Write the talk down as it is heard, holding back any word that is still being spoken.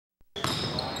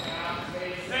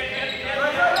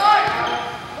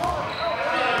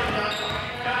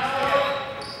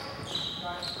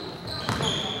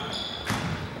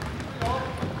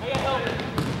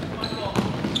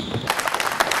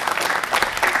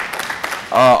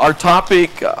Our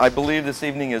topic, I believe, this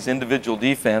evening is individual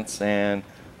defense, and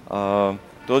those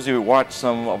of you who watch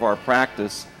some of our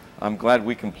practice, I'm glad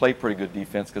we can play pretty good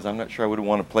defense, because I'm not sure I would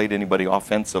want to play to anybody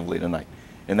offensively tonight,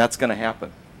 and that's going to happen.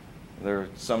 There are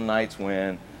some nights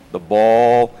when the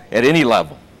ball, at any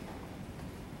level,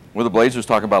 where the Blazers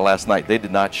talking about last night, they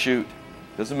did not shoot.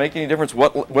 Doesn't make any difference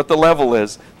what the level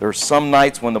is. There are some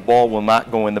nights when the ball will not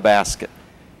go in the basket,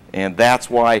 and that's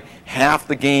why half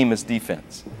the game is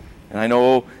defense. And I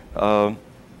know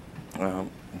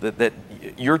that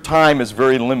your time is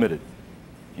very limited.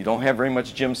 You don't have very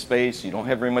much gym space. You don't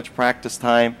have very much practice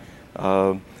time.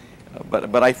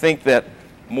 But I think that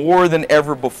more than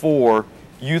ever before,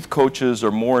 youth coaches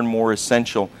are more and more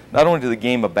essential, not only to the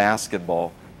game of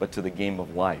basketball, but to the game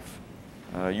of life.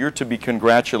 You're to be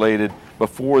congratulated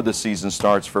before the season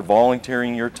starts for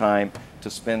volunteering your time to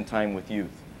spend time with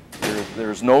youth.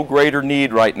 There's no greater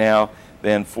need right now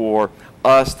than for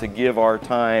us to give our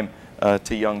time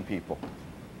to young people.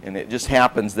 And it just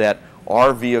happens that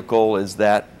our vehicle is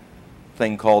that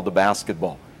thing called the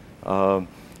basketball. And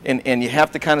you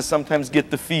have to kind of sometimes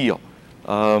get the feel.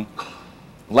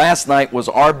 Last night was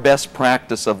our best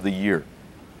practice of the year.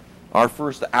 Our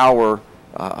first hour,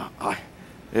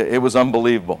 it was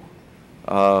unbelievable.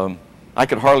 I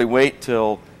could hardly wait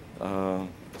till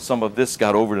some of this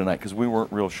got over tonight, because we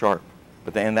weren't real sharp.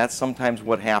 And that's sometimes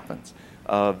what happens.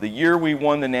 The year we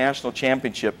won the national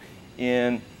championship,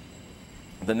 in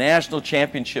the national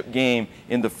championship game,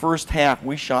 in the first half,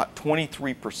 we shot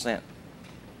 23%.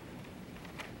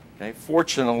 Okay?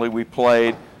 Fortunately, we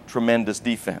played tremendous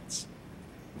defense.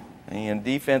 And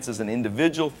defense is an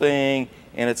individual thing,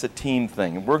 and it's a team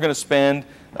thing. And we're going to spend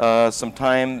some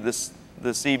time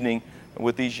this evening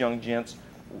with these young gents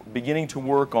beginning to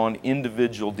work on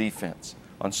individual defense,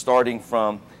 on starting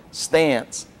from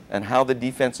stance and how the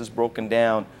defense is broken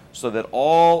down so that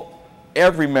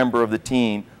every member of the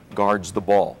team guards the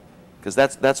ball. Because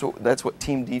that's what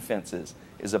team defense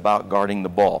is about, guarding the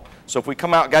ball. So if we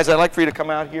come out, guys, I'd like for you to come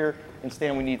out here and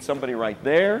stand. We need somebody right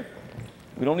there.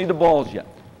 We don't need the balls yet.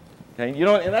 Okay? You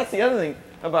know, and that's the other thing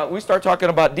about, we start talking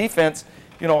about defense,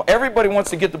 you know, everybody wants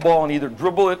to get the ball and either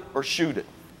dribble it or shoot it.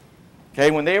 Okay,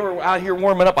 when they were out here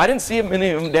warming up, I didn't see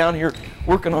many of them down here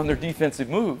working on their defensive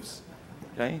moves.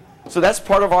 Okay, so that's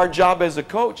part of our job as a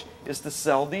coach, is to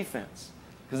sell defense,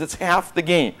 because it's half the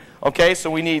game. Okay,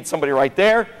 so we need somebody right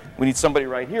there. We need somebody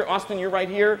right here. Austin, you're right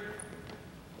here.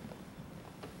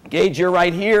 Gage, you're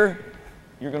right here.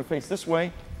 You're going to face this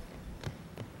way.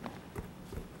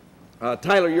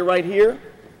 Tyler, you're right here.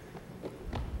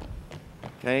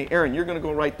 Okay, Aaron, you're going to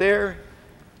go right there.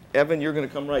 Evan, you're going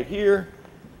to come right here.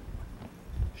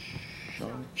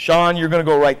 Sean, you're going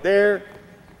to go right there.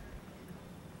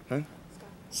 Okay.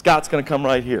 Scott's going to come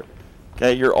right here.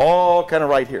 Okay, you're all kind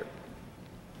of right here.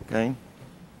 Okay,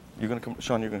 you're going to come,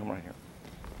 Sean, you're going to come right here.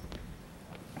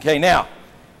 Okay, now,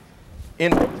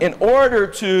 in order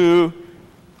to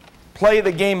play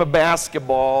the game of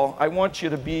basketball, I want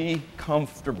you to be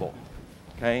comfortable.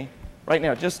 Okay, right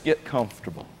now, just get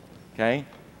comfortable. Okay,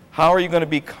 how are you going to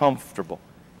be comfortable?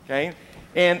 Okay.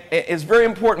 And it's very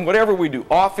important, whatever we do,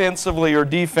 offensively or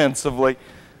defensively,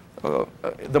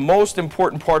 the most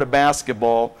important part of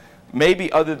basketball,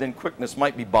 maybe other than quickness,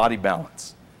 might be body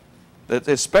balance.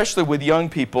 Especially with young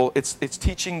people, it's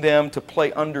teaching them to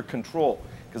play under control,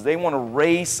 because they want to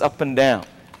race up and down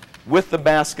with the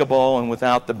basketball and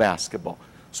without the basketball.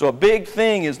 So a big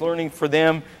thing is learning for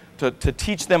them to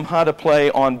teach them how to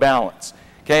play on balance.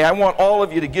 Okay, I want all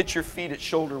of you to get your feet at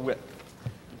shoulder width.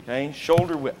 Okay,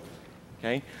 shoulder width.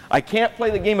 Okay? I can't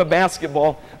play the game of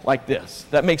basketball like this.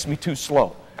 That makes me too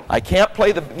slow. I can't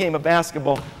play the game of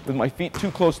basketball with my feet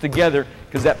too close together,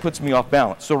 because that puts me off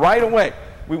balance. So right away,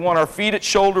 we want our feet at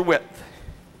shoulder width.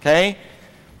 Okay?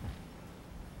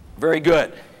 Very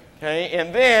good. Okay?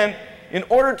 And then, in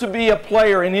order to be a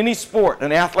player in any sport,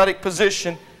 an athletic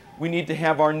position, we need to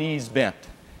have our knees bent.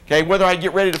 Okay? Whether I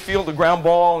get ready to field a ground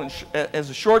ball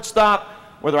as a shortstop,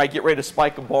 whether I get ready to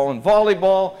spike a ball in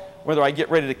volleyball, whether I get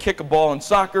ready to kick a ball in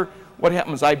soccer, what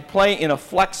happens? I play in a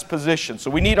flex position. So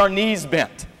we need our knees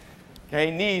bent. Okay,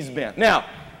 knees bent. Now,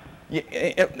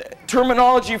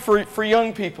 terminology for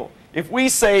young people. If we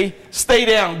say, stay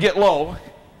down, get low,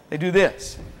 they do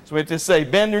this. So we have to say,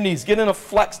 bend your knees, get in a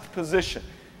flexed position.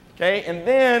 Okay, and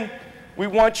then we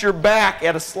want your back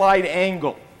at a slight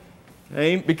angle.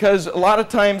 Okay, because a lot of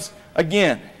times,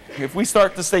 again, if we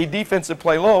start to say defensive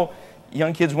play low,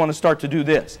 young kids want to start to do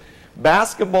this.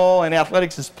 Basketball and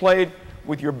athletics is played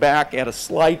with your back at a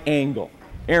slight angle.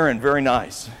 Aaron, very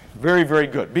nice. Very, very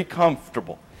good. Be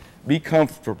comfortable. Be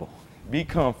comfortable. Be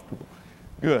comfortable.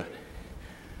 Good.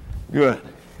 Good.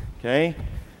 Okay?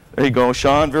 There you go,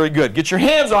 Sean. Very good. Get your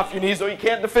hands off your knees, though you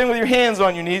can't defend with your hands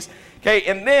on your knees. Okay,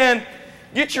 and then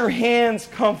get your hands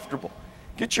comfortable.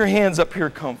 Get your hands up here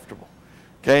comfortable.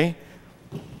 Okay?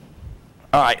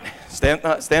 All right, stand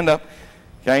up.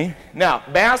 Okay? Now,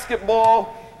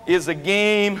 basketball is a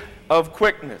game of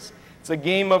quickness. It's a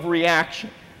game of reaction.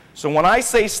 So when I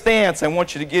say stance, I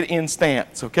want you to get in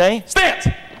stance, okay? Stance!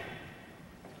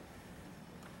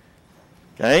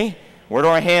 Okay? Where do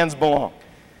our hands belong?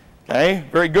 Okay?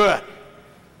 Very good.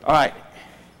 All right.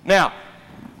 Now,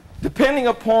 depending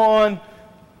upon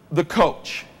the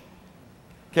coach,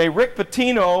 okay, Rick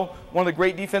Pitino, one of the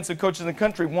great defensive coaches in the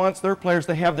country, wants their players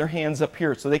to have their hands up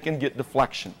here so they can get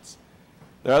deflections.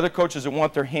 There are other coaches that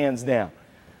want their hands down.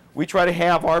 We try to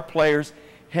have our players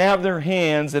have their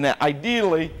hands, and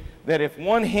ideally, that if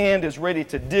one hand is ready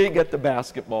to dig at the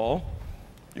basketball,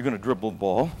 you're going to dribble the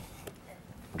ball.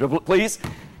 Dribble it, please.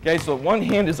 Okay, so one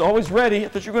hand is always ready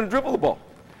that you're going to dribble the ball.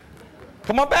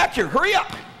 Come on back here. Hurry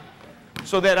up.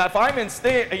 So that if I'm in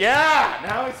stance, yeah,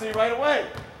 now I see right away.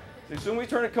 So as soon as we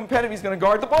turn it competitive, he's going to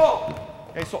guard the ball.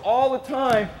 Okay, so all the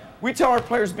time, we tell our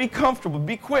players, be comfortable,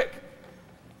 be quick.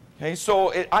 Okay,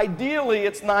 so ideally,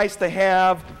 it's nice to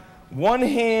have one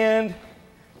hand,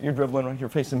 you're dribbling right here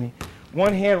facing me,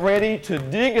 one hand ready to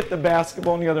dig at the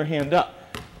basketball and the other hand up.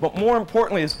 But more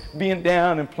importantly is being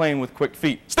down and playing with quick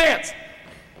feet. Stance!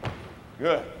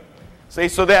 Good. See,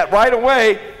 so that right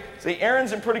away, see,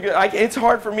 Aaron's in pretty good, it's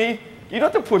hard for me. You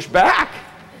don't have to push back.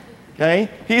 Okay?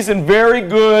 He's in very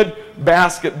good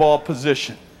basketball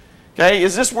position. Okay?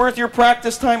 Is this worth your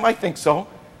practice time? I think so.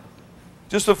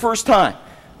 Just the first time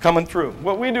coming through.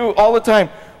 What we do all the time,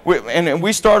 and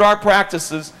we start our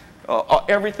practices,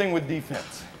 everything with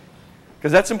defense.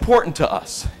 Because that's important to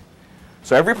us.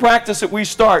 So every practice that we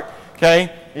start,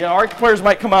 okay, our players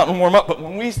might come out and warm up, but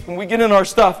when we get in our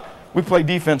stuff, we play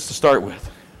defense to start with.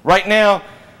 Right now,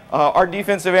 our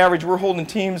defensive average, we're holding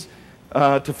teams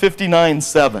to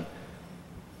 59-7.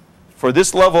 For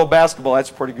this level of basketball, that's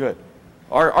pretty good.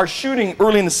 Our shooting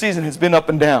early in the season has been up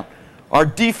and down. Our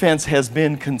defense has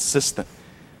been consistent.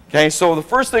 Okay, so the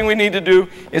first thing we need to do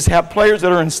is have players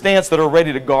that are in stance that are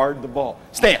ready to guard the ball.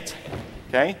 Stance.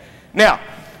 Okay? Now,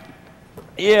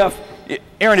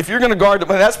 Aaron, if you're going to guard the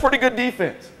ball, that's pretty good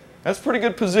defense. That's pretty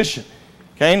good position.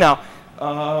 Okay, now,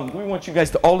 we want you guys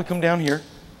to all come down here.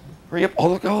 Hurry up,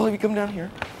 all of you come down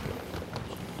here.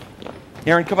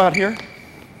 Aaron, come out here.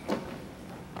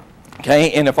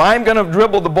 Okay, and if I'm going to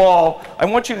dribble the ball, I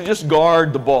want you to just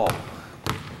guard the ball.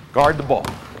 Guard the ball.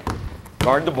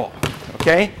 Guard the ball.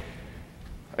 Okay?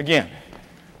 Again.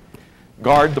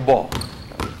 Guard the ball.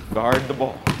 Guard the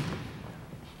ball.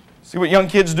 See what young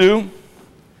kids do?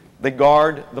 They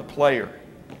guard the player.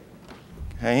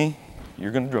 Okay?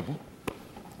 You're going to dribble.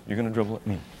 You're going to dribble at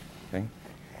me. Okay?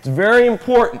 It's very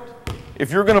important,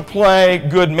 if you're going to play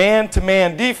good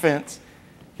man-to-man defense,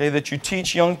 okay, that you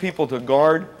teach young people to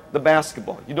guard the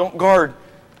basketball. You don't guard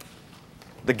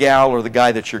the gal or the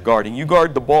guy that you're guarding. You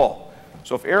guard the ball.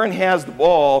 So if Aaron has the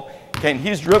ball and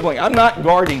he's dribbling, I'm not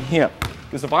guarding him.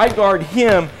 Because if I guard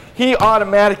him, he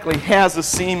automatically has a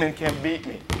seam and can beat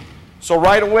me. So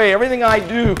right away, everything I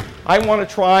do, I want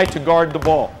to try to guard the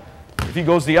ball. If he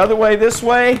goes the other way, this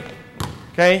way,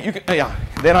 okay,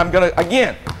 then I'm going to,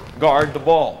 again, guard the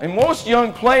ball. And most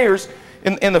young players,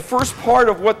 in the first part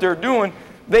of what they're doing,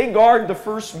 they guard the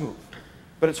first move.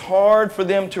 But it's hard for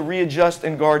them to readjust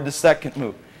and guard the second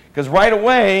move. Because right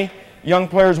away, young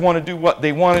players want to do what?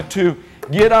 They wanted to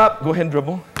get up, go ahead and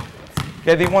dribble.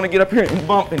 Okay, they want to get up here and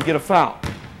bump and get a foul.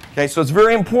 Okay, so it's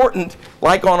very important,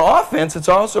 like on offense, it's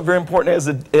also very important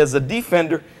as a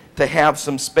defender to have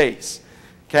some space.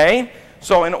 Okay,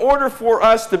 so in order for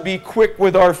us to be quick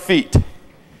with our feet,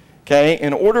 okay,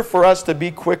 in order for us to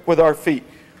be quick with our feet,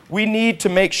 we need to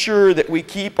make sure that we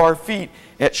keep our feet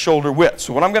at shoulder width.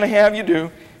 So what I'm going to have you do,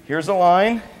 here's a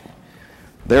line,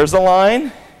 there's a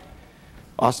line.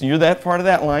 Austin, you're that part of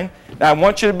that line. Now I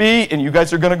want you to be, and you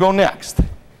guys are going to go next.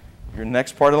 You're the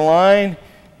next part of the line.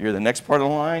 You're the next part of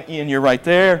the line. Ian, you're right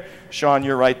there. Sean,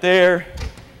 you're right there.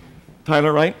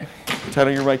 Tyler, right?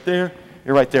 Tyler, you're right there.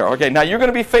 You're right there. Okay, now you're going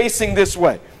to be facing this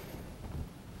way.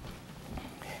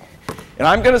 And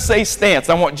I'm going to say stance.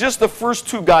 I want just the first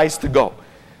two guys to go.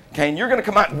 Okay, and you're going to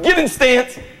come out and get in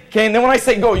stance. Okay, and then when I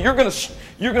say go, you're going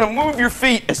to move your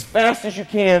feet as fast as you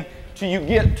can till you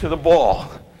get to the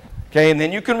ball. Okay, and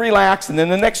then you can relax, and then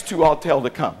the next two I'll tell to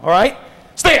come. All right?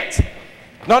 Stance.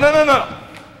 No, no, no, no.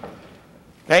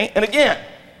 Okay, and again,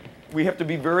 we have to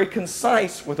be very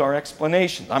concise with our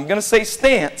explanations. I'm going to say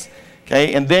stance.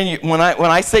 Okay, and then when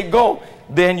I say go,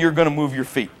 then you're going to move your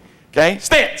feet. Okay,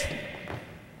 stance.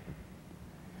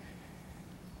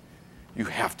 You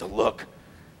have to look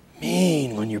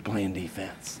mean when you're playing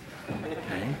defense.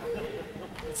 Okay?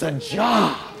 It's a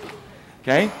job.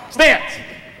 Okay? Stance.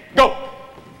 Go.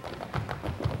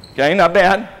 Okay, not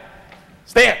bad.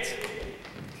 Stance.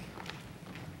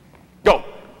 Go.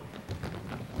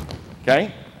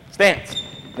 Okay? Stance.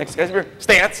 Next guy's here.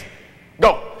 Stance.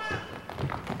 Go.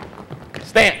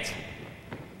 Stance.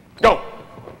 Go.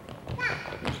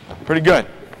 Pretty good.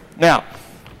 Now,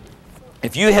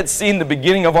 if you had seen the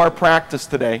beginning of our practice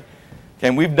today, okay,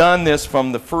 and we've done this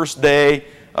from the first day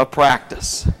of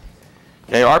practice.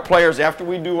 Okay, our players, after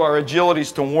we do our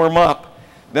agilities to warm up,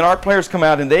 then our players come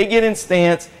out and they get in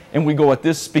stance and we go at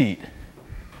this speed.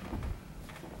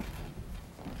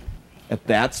 At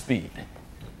that speed.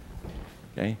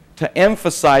 Okay? To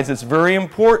emphasize, it's very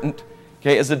important,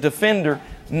 okay, as a defender,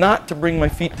 not to bring my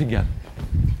feet together.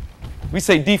 We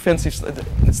say defensive slide.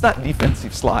 It's not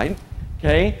defensive slide.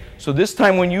 Okay? So this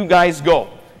time when you guys go,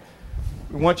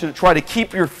 we want you to try to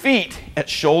keep your feet at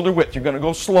shoulder width. You're going to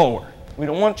go slower. We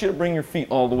don't want you to bring your feet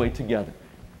all the way together.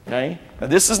 Okay? Now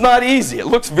this is not easy. It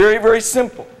looks very, very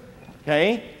simple.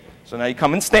 Okay? So now you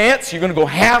come in stance. You're going to go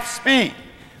half speed.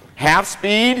 Half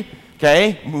speed.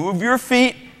 Okay? Move your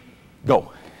feet.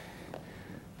 Go.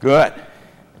 Good.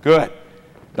 Good.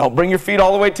 Don't bring your feet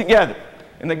all the way together.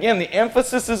 And again, the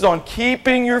emphasis is on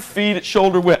keeping your feet at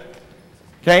shoulder width.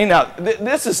 Okay? Now,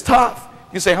 this is tough.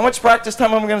 You say, how much practice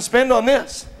time am I going to spend on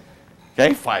this?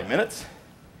 Okay? 5 minutes.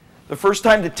 The first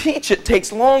time to teach it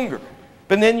takes longer.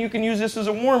 But then you can use this as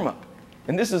a warm-up.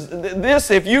 And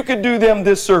this, if you could do them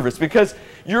this service, because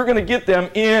you're going to get them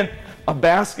in a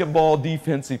basketball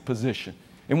defensive position.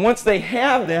 And once they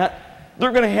have that,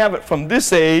 they're going to have it from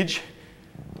this age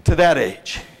to that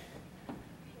age.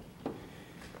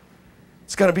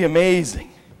 It's going to be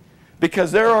amazing.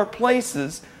 Because there are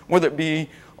places, whether it be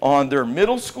on their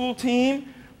middle school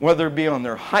team, whether it be on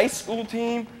their high school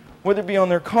team, whether it be on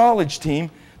their college team,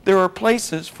 there are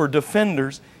places for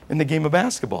defenders in the game of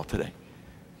basketball today.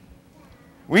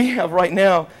 We have right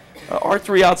now, our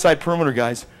 3 outside perimeter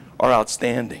guys are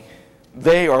outstanding.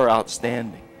 They are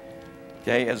outstanding.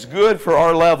 Okay, as good for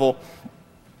our level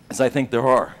as I think there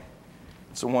are.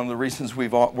 So one of the reasons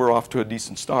we're off to a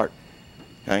decent start.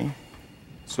 Okay,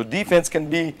 so defense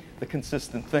can be the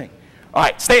consistent thing. All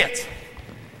right, stance.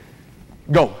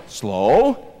 Go.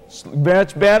 Slow.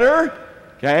 Much better.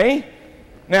 Okay.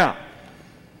 Now,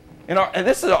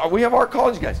 we have our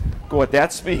college guys go at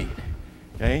that speed.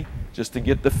 Okay, just to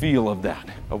get the feel of that,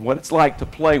 of what it's like to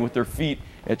play with their feet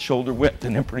at shoulder width,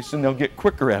 and then pretty soon they'll get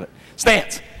quicker at it.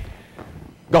 Stance.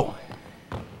 Go.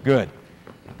 Good.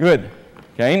 Good.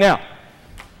 Okay, now.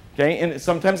 Okay, and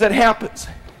sometimes that happens.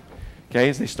 Okay,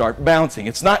 as they start bouncing.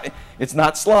 It's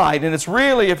not slide, and it's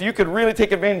really, if you could really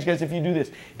take advantage, guys, if you do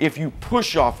this. If you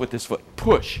push off with this foot.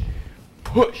 Push.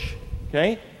 Push.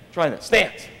 Okay? Try that.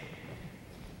 Stance.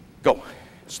 Go.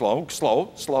 Slow,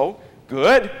 slow, slow.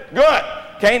 Good. Good.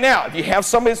 Okay, now, if you have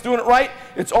somebody that's doing it right,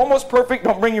 it's almost perfect.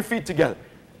 Don't bring your feet together.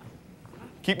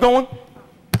 Keep going.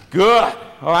 Good.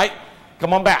 All right.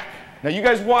 Come on back. Now, you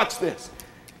guys watch this.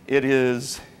 It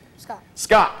is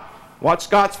Scott. Watch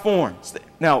Scott's form.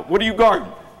 Now, what are you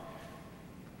guarding?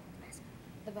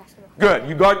 The basketball. Good.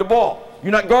 You guard the ball.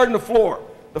 You're not guarding the floor.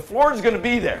 The floor is going to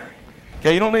be there.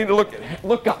 Okay, you don't need to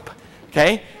look up.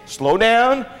 Okay? Slow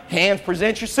down. Hands,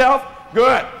 present yourself.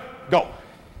 Good. Go.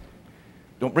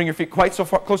 Don't bring your feet quite so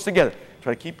far close together.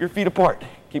 Try to keep your feet apart.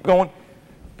 Keep going.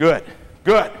 Good.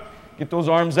 Good. Get those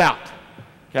arms out.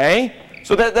 Okay?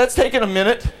 So that's taking a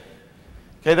minute.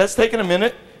 Okay, that's taking a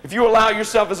minute. If you allow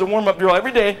yourself as a warm-up drill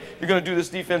every day, you're going to do this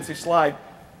defensive slide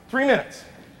 3 minutes.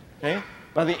 Okay?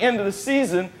 By the end of the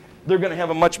season, they're going to have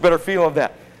a much better feel of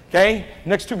that. Okay?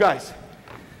 Next 2 guys.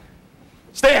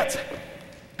 Stance.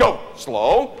 Go.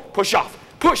 Slow. Push off.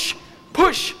 Push.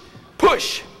 Push.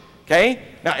 Push. Okay?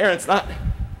 Now, Aaron, it's not,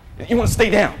 you want to stay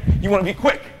down. You want to be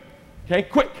quick. Okay?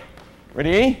 Quick.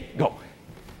 Ready? Go.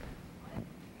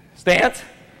 Stance.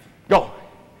 Go.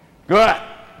 Good.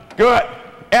 Good.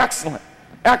 Excellent.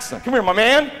 Excellent. Come here, my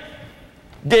man.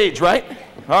 Gauge, right?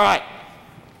 All right.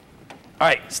 All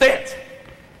right. Stance.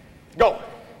 Go.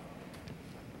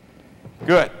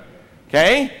 Good.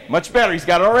 Okay? Much better. He's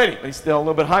got it already, but he's still a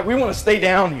little bit high. We want to stay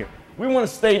down here. We want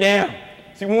to stay down.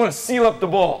 See, we want to seal up the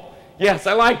ball. Yes,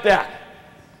 I like that.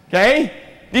 Okay?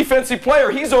 Defensive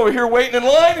player, he's over here waiting in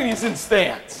line and he's in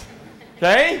stance.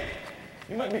 Okay?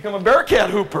 You might become a Bearcat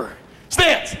hooper.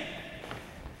 Stance.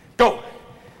 Go.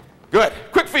 Good.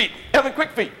 Quick feet. Evan,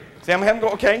 quick feet. See, I'm going to have him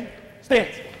go. Okay.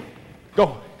 Stance.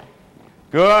 Go.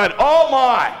 Good. Oh,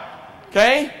 my.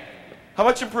 Okay. How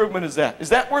much improvement is that? Is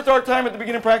that worth our time at the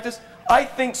beginning of practice? I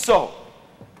think so.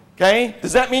 Okay.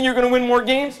 Does that mean you're going to win more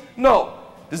games? No.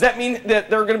 Does that mean that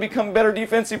they're going to become better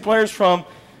defensive players from,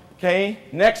 okay,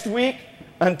 next week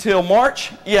until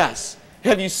March? Yes.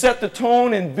 Have you set the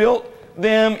tone and built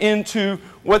them into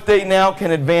what they now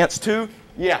can advance to?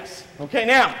 Yes. Okay,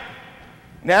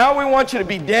 now we want you to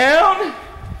be down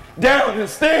in the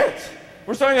stance.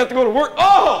 We're starting to have to go to work.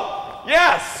 Oh,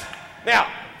 yes.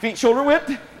 Now, feet shoulder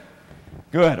width.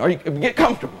 Good. Get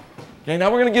comfortable. Okay,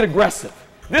 now we're going to get aggressive.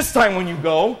 This time when you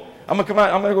go, I'm going to come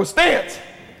out, I'm going to go stance.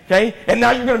 Okay, and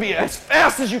now you're going to be as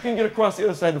fast as you can get across the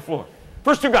other side of the floor.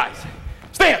 First 2 guys.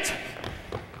 Stance.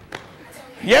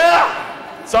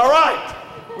 Yeah, it's all right.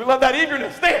 We love that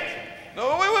eagerness. Stance.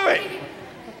 No, wait.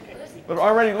 But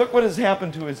already, look what has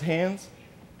happened to his hands.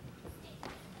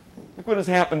 Look what has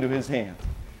happened to his hands.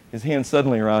 His hands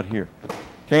suddenly are out here.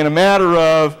 Okay, in a matter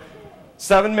of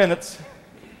 7 minutes,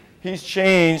 he's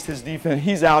changed his defense.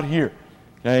 He's out here.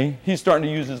 Okay, he's starting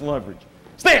to use his leverage.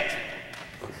 Stance.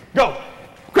 Go.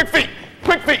 Quick feet.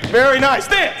 Quick feet. Very nice.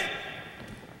 Stance.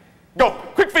 Go.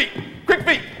 Quick feet. Quick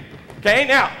feet. Okay,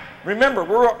 now, remember,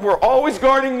 we're always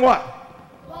guarding what?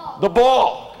 The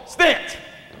ball. Stance.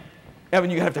 Evan,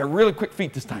 you have to have really quick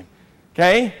feet this time.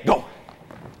 Okay, go.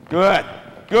 Good.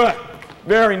 Good.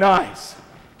 Very nice.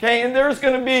 Okay, and there's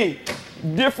going to be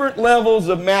different levels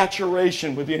of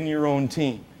maturation within your own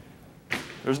team.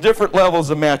 There's different levels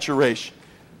of maturation.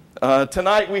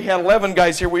 Tonight we had 11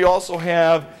 guys here. We also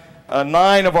have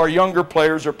 9 of our younger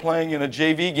players are playing in a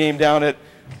JV game down at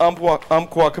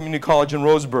Umpqua Community College in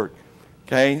Roseburg.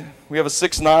 Okay, we have a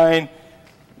 6'9"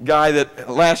 guy that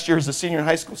last year as a senior in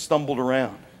high school stumbled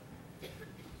around.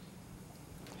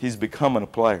 He's becoming a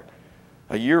player.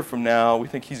 A year from now, we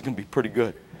think he's going to be pretty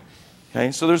good.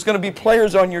 Okay, so there's going to be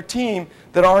players on your team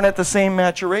that aren't at the same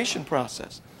maturation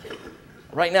process.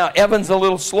 Right now, Evan's a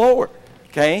little slower.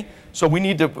 Okay, so we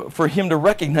need for him to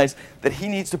recognize that he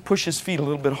needs to push his feet a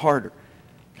little bit harder.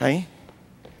 Okay,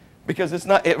 because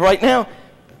right now,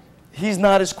 he's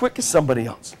not as quick as somebody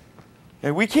else.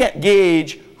 Okay, we can't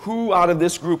gauge who out of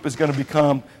this group is going to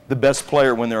become the best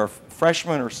player when they're a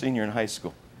freshman or senior in high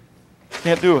school.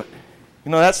 Can't do it.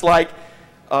 You know, that's like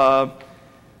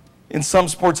in some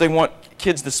sports they want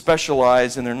kids to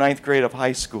specialize in their 9th grade of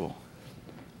high school.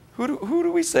 Who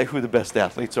do we say who the best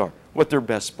athletes are? What their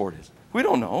best sport is? We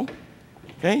don't know.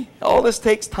 Okay? All this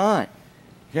takes time.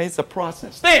 Okay? It's a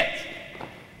process. Stance.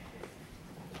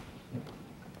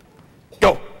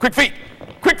 Go. Quick feet.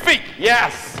 Quick feet.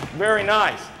 Yes. Very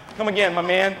nice. Come again, my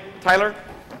man. Tyler.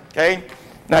 Okay?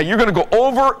 Now you're going to go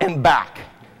over and back.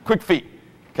 Quick feet.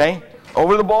 Okay?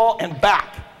 Over the ball and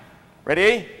back.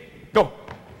 Ready? Go.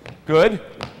 Good.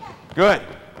 Good.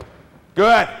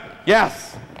 Good.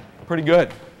 Yes. Pretty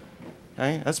good.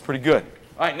 Okay? That's pretty good.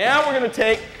 All right, now we're going to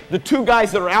take the 2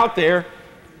 guys that are out there,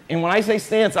 and when I say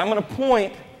stance, I'm going to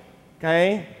point,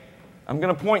 okay? I'm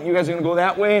going to point, you guys are going to go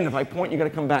that way, and if I point, you're going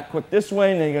to come back quick this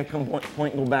way, and then you're going to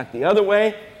point and go back the other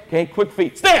way. Okay, quick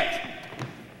feet. Stance!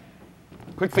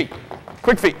 Quick feet.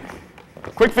 Quick feet.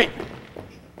 Quick feet.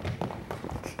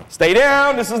 Stay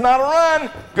down. This is not a run.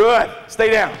 Good.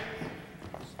 Stay down.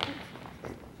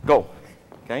 Go.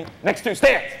 Okay, next 2,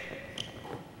 stance.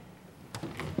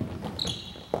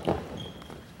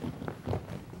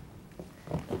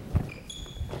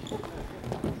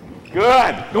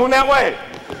 Good. Going that way.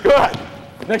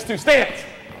 Good. Next 2, stance.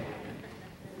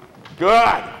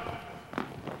 Good.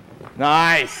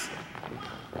 Nice.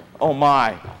 Oh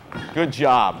my. Good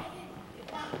job.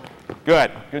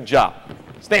 Good. Good job.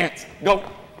 Stance. Go.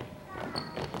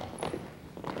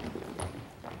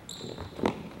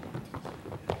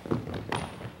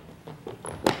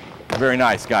 Very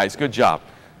nice, guys. Good job.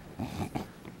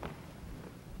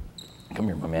 Come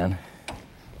here, my man.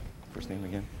 First name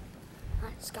again?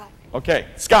 Scott. Okay,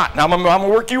 Scott. Now I'm going to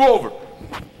work you over.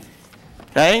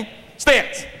 Okay?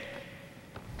 Stance.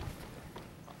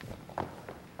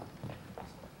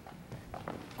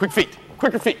 Quick feet.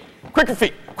 Quicker feet. Quicker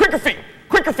feet. Quicker feet.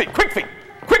 Quicker feet. Quick feet.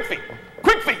 Quick feet.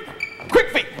 Quick feet. Quick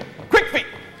feet. Quick feet.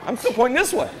 I'm still pointing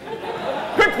this way.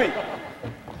 Quick feet.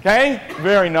 Okay?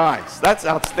 Very nice. That's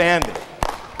outstanding.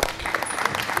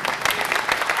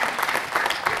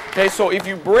 Okay, so if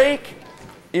you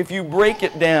break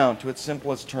it down to its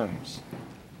simplest terms,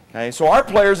 okay, so our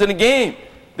players in a game,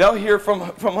 they'll hear from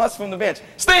us from the bench,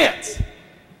 stance.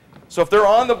 So if they're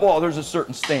on the ball, there's a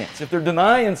certain stance. If they're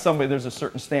denying somebody, there's a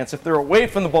certain stance. If they're away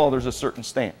from the ball, there's a certain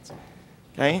stance.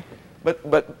 Okay?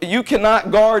 But you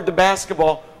cannot guard the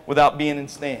basketball without being in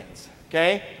stance.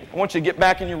 Okay? I want you to get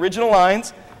back in your original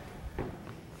lines.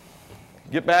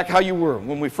 Get back how you were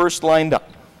when we first lined up.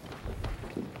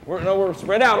 We're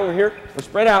spread out over here. We're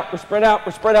spread out. We're spread out.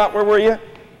 We're spread out. Where were you?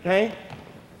 Okay?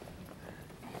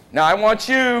 Now I want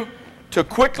you to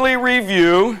quickly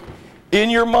review in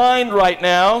your mind right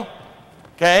now,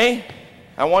 okay?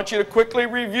 I want you to quickly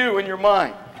review in your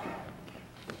mind.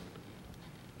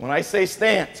 When I say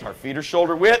stance, our feet are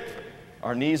shoulder width,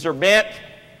 our knees are bent,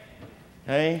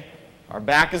 okay? Our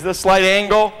back is this slight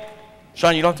angle.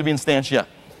 Sean, you don't have to be in stance yet.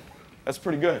 That's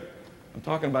pretty good. I'm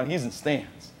talking about he's in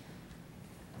stance.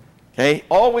 Okay?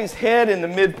 Always head in the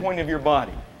midpoint of your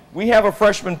body. We have a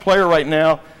freshman player right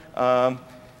now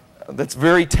that's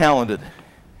very talented,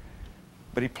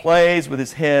 but he plays with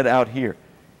his head out here.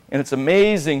 And it's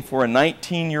amazing for a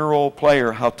 19-year-old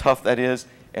player how tough that is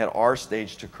at our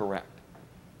stage to correct.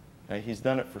 Okay? He's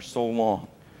done it for so long.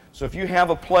 So if you have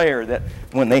a player that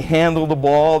when they handle the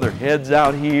ball, their head's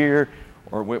out here,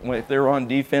 or if they're on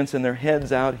defense and their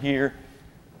head's out here,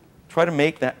 try to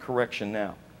make that correction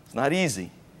now. It's not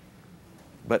easy.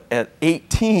 But at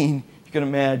 18, you can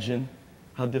imagine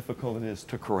how difficult it is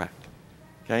to correct.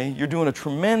 Okay? You're doing a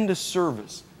tremendous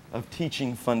service of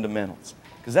teaching fundamentals,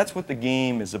 because that's what the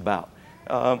game is about.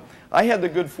 I had the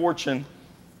good fortune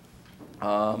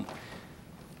as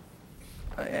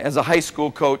a high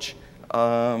school coach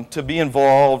to be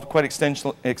involved quite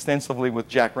extensively with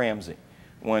Jack Ramsey.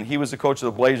 When he was the coach of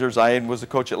the Blazers, I was the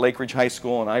coach at Lake Ridge High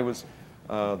School, and I was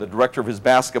the director of his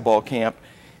basketball camp.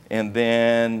 And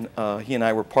then he and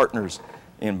I were partners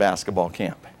in basketball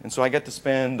camp. And so I got to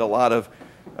spend a lot of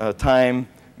time,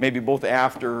 maybe both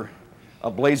after a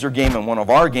Blazer game and one of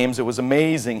our games. It was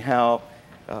amazing how,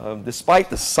 despite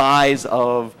the size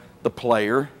of the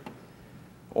player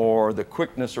or the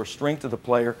quickness or strength of the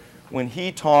player, when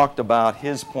he talked about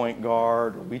his point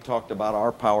guard, or we talked about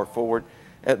our power forward,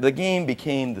 the game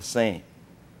became the same.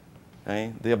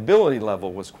 Okay? The ability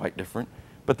level was quite different,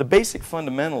 but the basic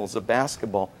fundamentals of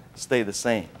basketball stay the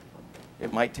same.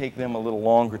 It might take them a little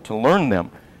longer to learn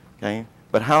them, okay?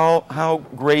 But how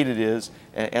great it is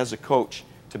as a coach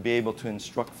to be able to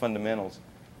instruct fundamentals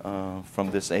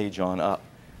from this age on up.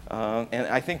 And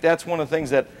I think that's one of the things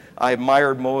that I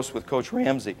admired most with Coach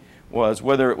Ramsey, was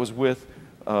whether it was with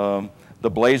the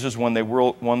Blazers when they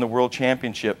won the World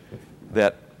Championship,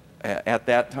 that at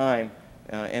that time,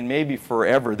 and maybe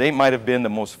forever, they might have been the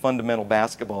most fundamental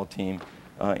basketball team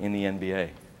in the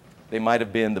NBA. They might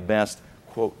have been the best,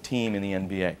 quote, team in the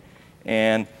NBA.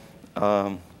 And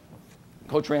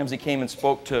Coach Ramsey came and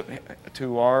spoke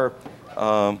to our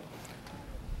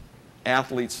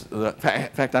athletes. In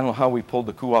fact, I don't know how we pulled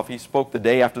the coup off. He spoke the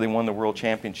day after they won the World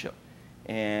Championship.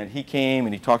 And he came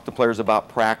and he talked to players about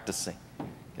practicing.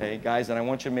 Okay, guys, and I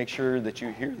want you to make sure that you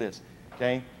hear this.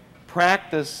 Okay?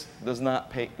 Practice does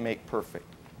not make perfect.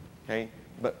 Okay?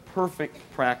 But perfect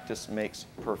practice makes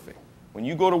perfect. When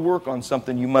you go to work on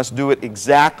something, you must do it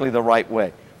exactly the right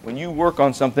way. When you work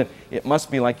on something, it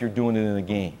must be like you're doing it in a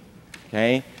game.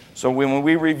 Okay? So when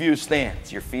we review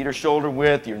stance, your feet are shoulder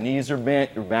width, your knees are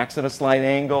bent, your back's at a slight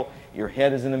angle, your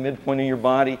head is in the midpoint of your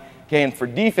body. Okay, and for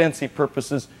defensive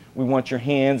purposes, we want your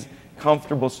hands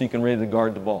comfortable so you can ready to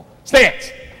guard the ball.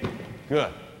 Stance!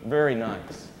 Good. Very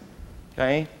nice.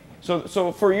 Okay?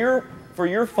 So for your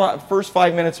first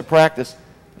 5 minutes of practice,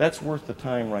 that's worth the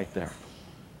time right there.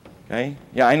 Okay?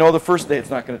 Yeah, I know the first day it's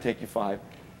not going to take you 5.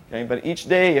 Okay? But each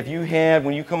day, if you have,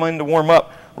 when you come in to warm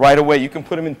up, right away, you can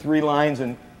put them in 3 lines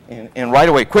and right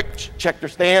away, quick, check their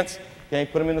stance. Okay?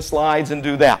 Put them in the slides and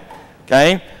do that.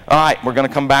 Okay? All right, we're going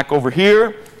to come back over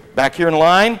here, back here in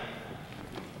line.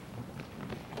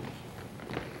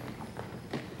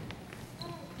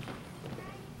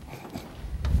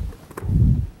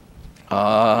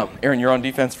 Aaron, you're on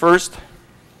defense first.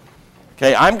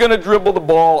 Okay, I'm going to dribble the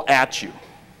ball at you.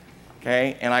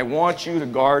 Okay, and I want you to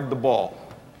guard the ball.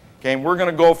 Okay, and we're going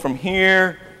to go from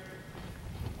here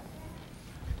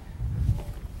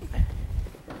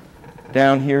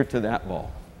down here to that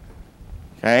ball.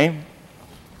 Okay?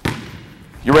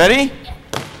 You ready?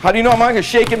 How do you know I'm not going to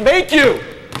shake and bake you?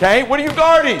 Okay, what are you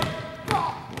guarding?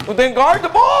 Well, then guard the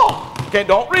ball. Okay,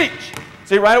 don't reach.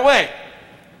 See, right away.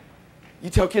 You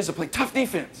tell kids to play tough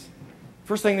defense.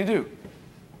 First thing to do,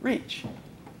 reach.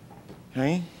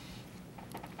 Okay?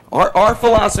 Our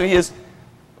philosophy is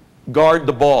guard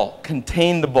the ball,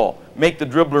 contain the ball, make the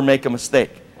dribbler make a mistake.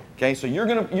 Okay? So you're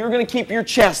gonna keep your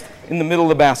chest in the middle of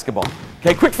the basketball.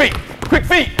 Okay? Quick feet, quick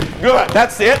feet. Good.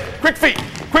 That's it. Quick feet,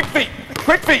 quick feet,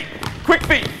 quick feet, quick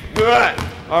feet. Good.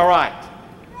 All right.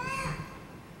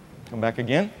 Come back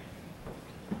again.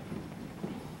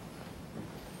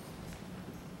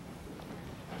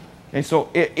 Okay, so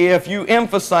if you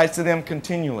emphasize to them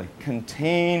continually,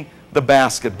 contain the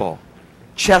basketball,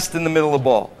 chest in the middle of the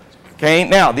ball. Okay,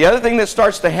 now the other thing that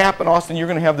starts to happen, Austin, you're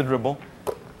going to have the dribble.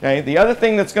 Okay, the other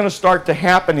thing that's going to start to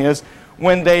happen is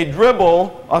when they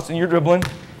dribble, Austin, you're dribbling,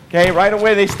 Okay, right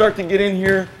away they start to get in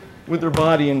here with their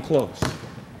body in close.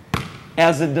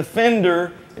 As a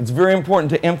defender, it's very important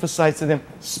to emphasize to them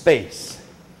space.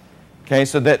 Okay,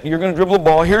 so that you're going to dribble the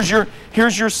ball. Here's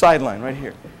your sideline right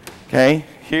here. Okay,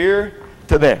 here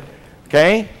to there.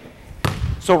 Okay,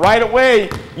 so right away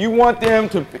you want them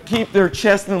to keep their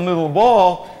chest in the middle of the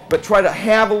ball, but try to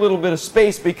have a little bit of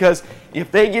space, because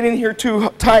if they get in here too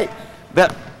tight,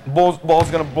 that ball's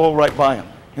going to blow right by them.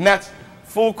 And that's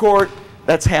full court,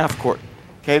 that's half court.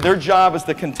 Okay, their job is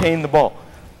to contain the ball.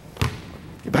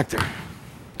 Get back there.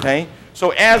 Okay, so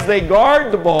as they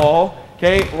guard the ball,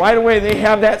 okay, right away they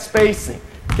have that spacing.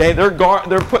 Okay, they're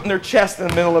putting their chest in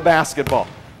the middle of the basketball.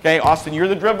 Okay, Austin, you're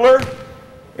the dribbler.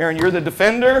 Aaron, you're the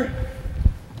defender.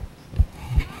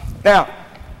 Now,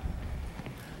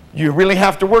 you really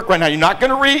have to work right now. You're not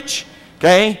going to reach.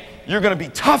 Okay, you're going to be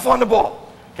tough on the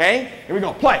ball. Okay, here we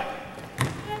go. Play.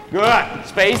 Good.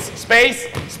 Space,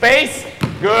 space, space.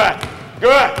 Good.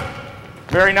 Good.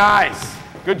 Very nice.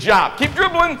 Good job. Keep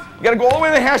dribbling. You got to go all the way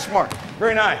to the hash mark.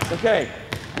 Very nice. Okay.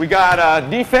 We got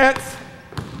defense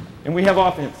and we have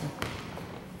offense.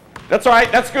 That's all right.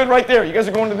 That's good right there. You guys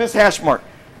are going to this hash mark.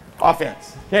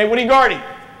 Offense. Okay. What are you guarding?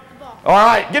 All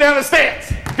right. Get down the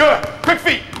stance. Good. Quick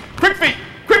feet. Quick feet.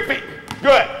 Quick feet.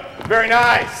 Good. Very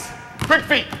nice. Quick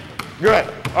feet. Good.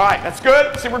 All right. That's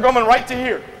good. See, we're coming right to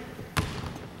here.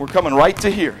 We're coming right to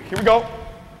here. Here we go.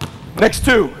 Next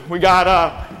two. We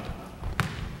got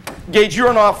Gage, you're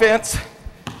on offense,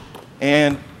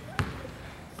 and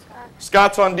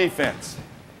Scott's on defense.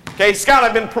 Okay, Scott,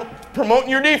 I've been promoting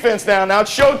your defense now. Now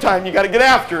it's showtime. You got to get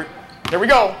after it. Here we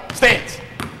go. Stance.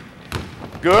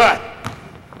 Good.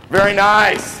 Very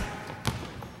nice.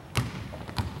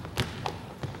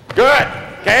 Good.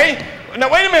 Okay.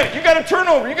 Now wait a minute. You got a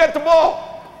turnover. You got the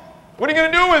ball. What are you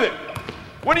going to do with it?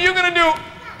 What are you going to do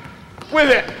with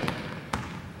it?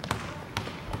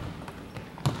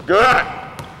 Good.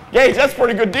 Gage, that's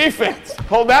pretty good defense.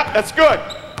 Hold that. That's good.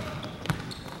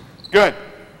 Good.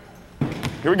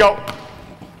 Here we go.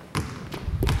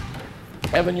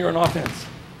 Evan, you're on offense.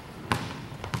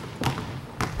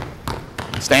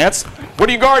 Stance. What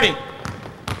are you guarding?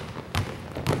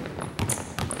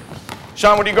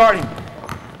 Sean, what are you guarding?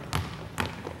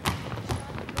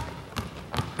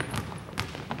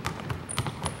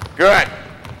 Good.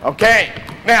 Okay.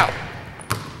 Now,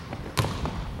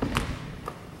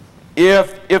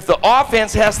 if the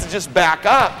offense has to just back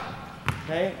up,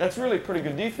 okay, that's really pretty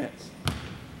good defense.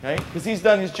 Okay? Because he's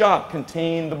done his job.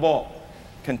 Contain the ball.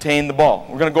 Contain the ball.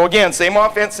 We're going to go again. Same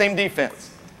offense, same defense.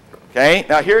 Okay?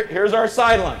 Now here's our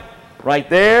sideline. Right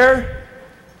there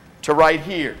to right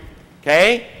here.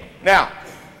 Okay? Now,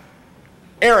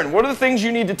 Aaron, what are the things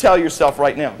you need to tell yourself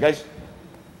right now? Guys?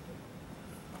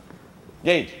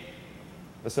 Gage,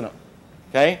 listen up.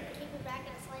 Okay? Keep it back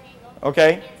at a slight angle.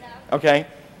 Okay. Hands out. Okay.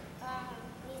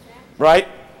 Knees back. Right?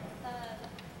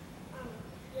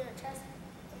 Your chest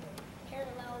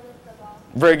parallel with the ball.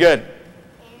 Very good. And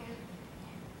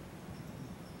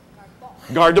guard the ball.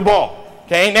 Guard the ball.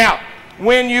 Okay, now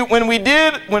when we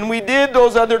did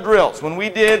those other drills, when we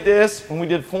did this, when we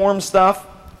did form stuff,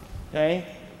 okay,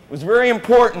 it was very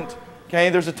important. Okay,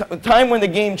 there's a time when the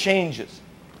game changes.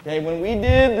 Okay, when we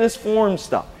did this form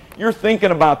stuff, you're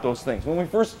thinking about those things. When we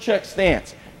first checked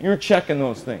stance, you're checking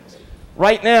those things.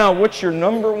 Right now, what's your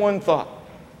number one thought?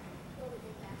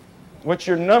 What's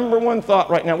your number one thought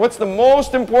right now? What's the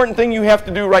most important thing you have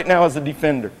to do right now as a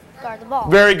defender? Guard the ball.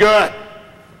 Very good.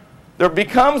 There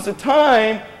becomes a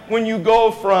time when you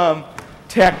go from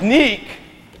technique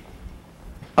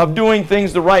of doing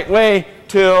things the right way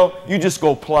till you just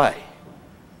go play.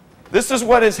 This is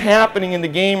what is happening in the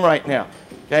game right now,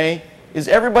 okay? Is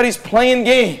everybody's playing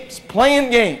games, playing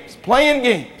games, playing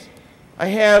games. I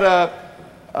had a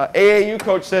AAU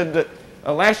coach said that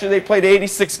last year they played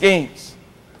 86 games.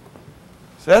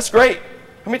 So that's great.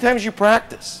 How many times you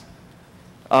practice?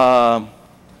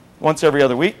 Once every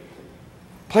other week.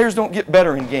 Players don't get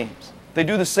better in games. They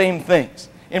do the same things.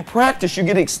 In practice, you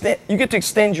get to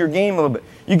extend your game a little bit.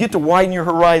 You get to widen your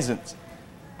horizons.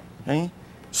 Okay?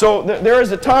 So there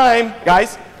is a time,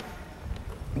 guys,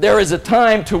 there is a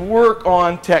time to work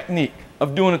on technique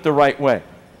of doing it the right way.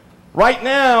 Right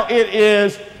now, it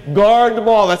is guard the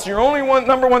ball. That's your only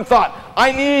number one thought.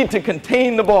 I need to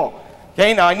contain the ball.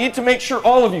 Okay, now I need to make sure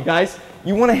all of you guys,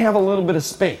 you want to have a little bit of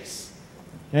space.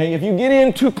 Okay, if you get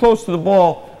in too close to the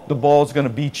ball is going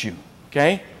to beat you.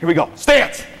 Okay, here we go.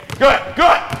 Stance. Good,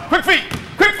 good. Quick feet,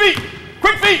 quick feet,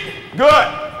 quick feet.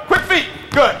 Good. Quick feet.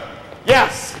 Good.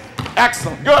 Yes.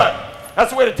 Excellent. Good.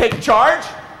 That's the way to take charge.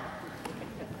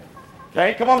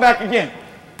 Okay, come on back again.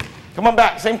 Come on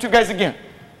back. Same two guys again.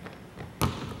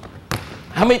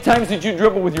 How many times did you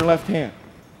dribble with your left hand?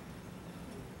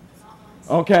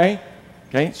 Okay.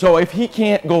 Okay. So if he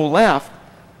can't go left,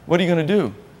 what are you going to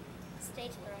do? Stay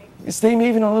to the right. You stay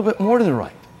even a little bit more to the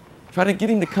right. Try to get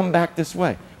him to come back this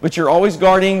way. But you're always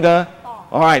guarding the Ball.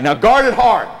 All right, now guard it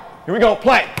hard. Here we go.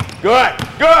 Play. Good.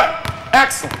 Good.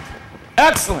 Excellent.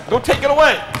 Excellent. Go take it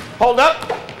away. Hold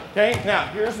up. Okay, now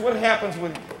here's what happens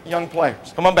with young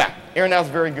players. Come on back. Aaron, that was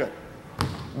very good.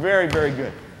 Very, very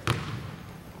good.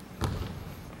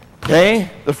 Okay,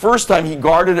 the first time he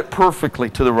guarded it perfectly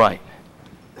to the right.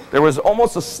 There was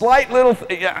almost a slight little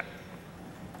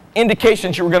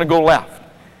indication you were going to go left.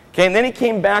 Okay, and then he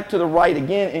came back to the right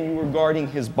again and you were guarding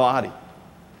his body.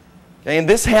 Okay, and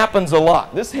this happens a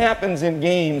lot. This happens in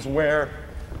games where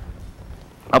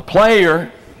a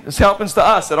player, this happens to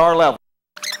us at our level.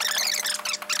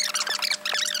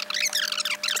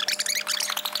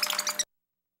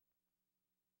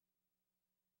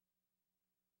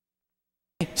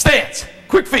 Stance,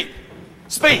 quick feet,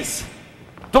 space.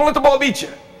 Don't let the ball beat you.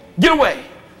 Get away.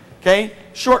 Okay?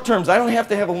 Short terms. I don't have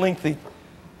to have a lengthy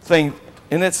thing.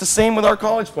 And it's the same with our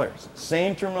college players.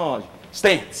 Same terminology.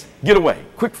 Stance, get away,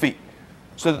 quick feet.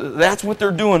 So that's what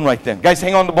they're doing right then. Guys,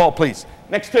 hang on to the ball, please.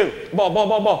 Next two. Ball, ball,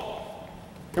 ball, ball.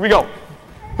 Here we go.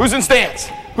 Who's in stance?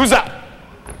 Who's up?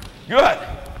 Good.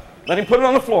 Let him put it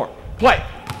on the floor. Play.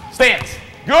 Stance.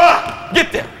 Good.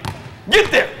 Get there.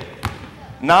 Get there.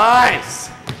 Nice.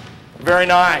 Very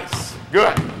nice.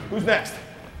 Good. Who's next?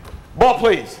 Ball,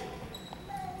 please.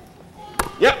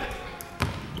 Yep.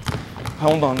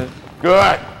 Hold on to it.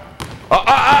 Good.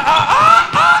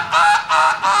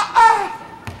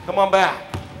 Come on back.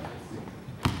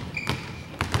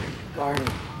 Guard him.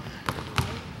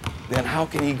 Then how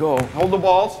can he go? Hold the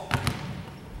balls.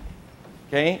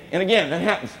 Okay? And again, that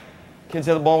happens. Kids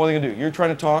have the ball, what are they going to do? You're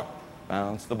trying to talk,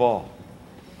 bounce the ball.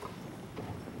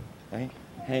 Okay?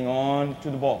 Hang on to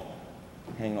the ball.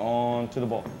 Hang on to the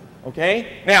ball.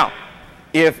 Okay? Now,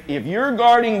 if you're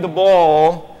guarding the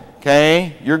ball,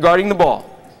 okay, you're guarding the ball.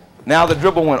 Now the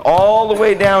dribble went all the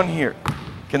way down here.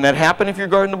 Can that happen if you're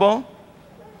guarding the ball?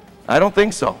 I don't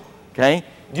think so. Okay?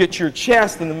 Get your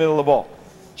chest in the middle of the ball.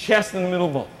 Chest in the middle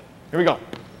of the ball. Here we go.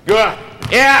 Good.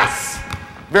 Yes.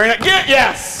 Very nice. Get,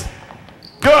 yes.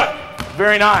 Good.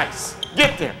 Very nice.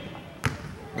 Get there.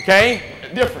 Okay?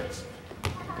 Difference.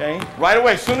 Okay? Right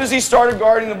away. As soon as he started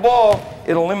guarding the ball,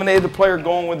 it eliminated the player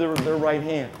going with their right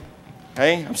hand.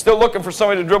 Okay? I'm still looking for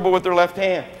somebody to dribble with their left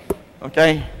hand.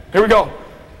 Okay? Here we go.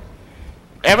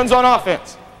 Evans on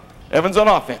offense. Evans on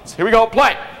offense. Here we go.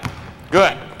 Play.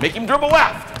 Good. Make him dribble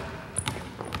left.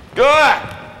 Good.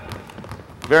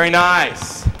 Very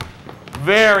nice.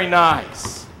 Very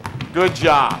nice. Good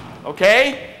job.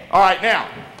 Okay? All right, now,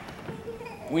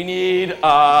 we need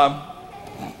an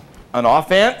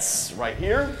offense right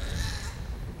here.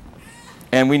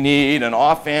 And we need an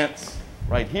offense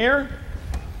right here.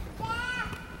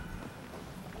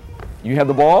 You have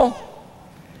the ball.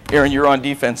 Aaron, you're on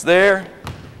defense there.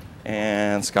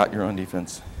 And Scott, you're on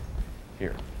defense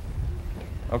here.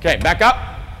 Okay, back up.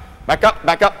 Back up,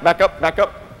 back up, back up, back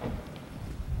up.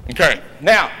 Okay,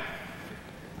 now,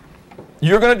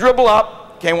 you're going to dribble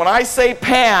up. Okay, when I say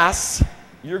pass,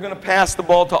 you're going to pass the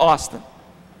ball to Austin.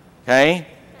 Okay?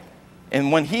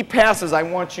 And when he passes, I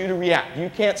want you to react. You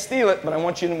can't steal it, but I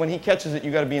want you to, when he catches it,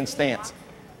 you got to be in stance.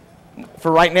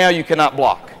 For right now, you cannot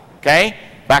block. Okay?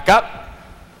 Back up.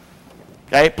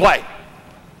 Okay, play.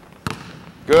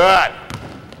 Good.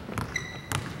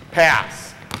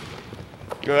 Pass.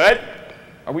 Good.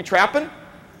 Are we trapping?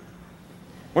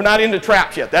 We're not into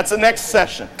traps yet. That's the next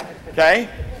session. Okay?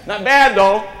 Not bad,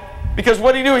 though, because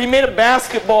what did he do? He made a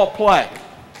basketball play.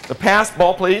 The pass,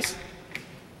 ball, please.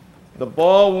 The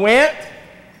ball went,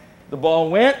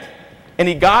 and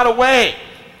he got away.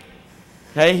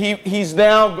 Okay? He's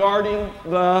now guarding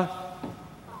the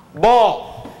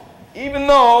ball. Even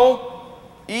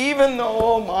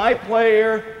though my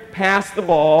player passed the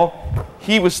ball,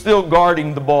 he was still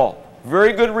guarding the ball.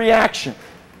 Very good reaction.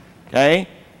 Okay?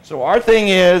 So our thing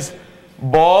is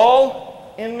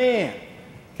ball and man.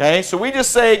 Okay? So we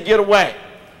just say get away.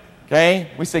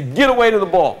 Okay? We say get away to the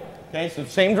ball. Okay? So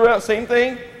same drill, same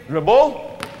thing.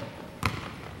 Dribble.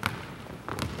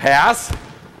 Pass.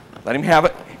 Let him have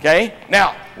it. Okay?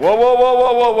 Now, whoa, whoa, whoa,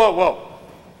 whoa, whoa, whoa, whoa.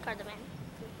 Guard the man.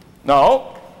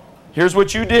 No. Here's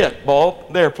what you did. Ball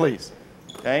there, please.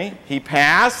 Okay? He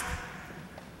passed.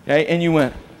 Okay? And you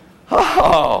went,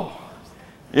 oh.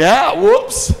 Yeah,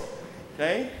 whoops.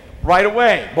 Okay? Right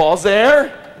away. Ball's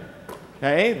there.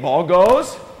 Okay? Ball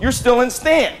goes. You're still in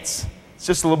stance. It's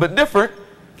just a little bit different.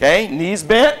 Okay? Knees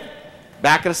bent.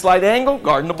 Back at a slight angle.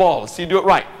 Guarding the ball. Let's see you do it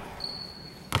right.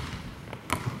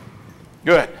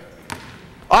 Good.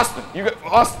 Austin,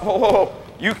 Austin, whoa, whoa, whoa.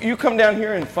 You come down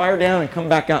here and fire down and come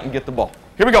back out and get the ball.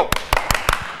 Here we go.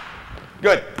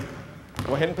 Good.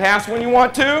 Go ahead and pass when you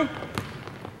want to.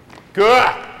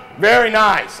 Good. Very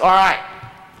nice. All right.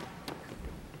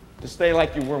 Just stay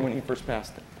like you were when you first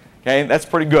passed it. Okay, that's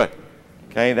pretty good.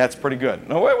 Okay, that's pretty good.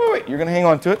 No, wait, wait, wait. You're going to hang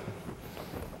on to it.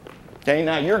 Okay,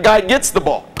 now your guy gets the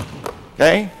ball.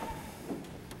 Okay?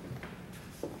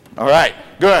 All right,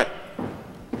 good.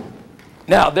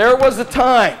 Now, there was a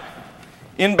time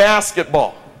in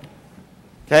basketball,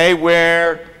 okay,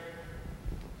 where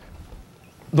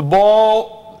the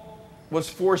ball was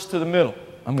forced to the middle.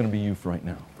 I'm going to be you for right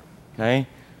now. Okay?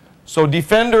 So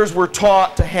defenders were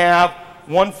taught to have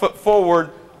 1 foot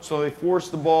forward, so they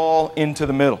forced the ball into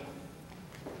the middle.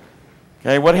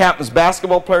 Okay, what happens?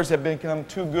 Basketball players have become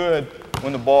too good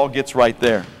when the ball gets right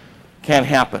there. Can't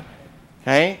happen.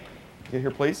 Okay? Get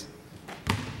here, please.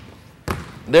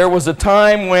 There was a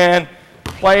time when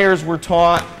players were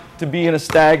taught to be in a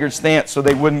staggered stance so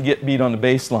they wouldn't get beat on the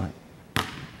baseline.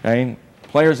 Okay?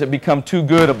 Players have become too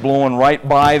good at blowing right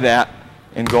by that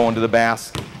and going to the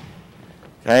basket.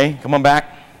 Okay? Come on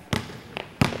back.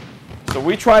 So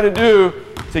we try to do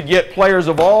to get players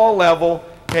of all level,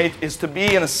 okay, is to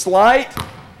be in a slight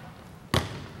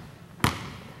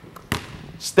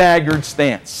staggered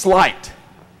stance. Slight.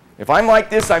 If I'm like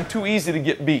this, I'm too easy to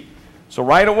get beat. So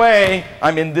right away,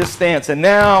 I'm in this stance. And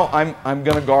now I'm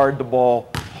going to guard the ball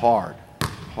hard.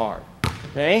 Hard.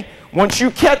 Okay? Once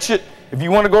you catch it, if you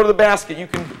want to go to the basket, you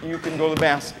can go to the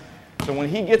basket. So when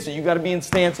he gets it, you got to be in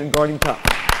stance and guarding top.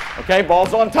 Okay?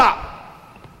 Ball's on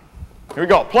top. Here we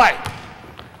go. Play.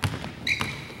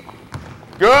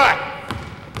 Good.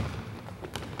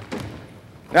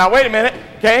 Now wait a minute.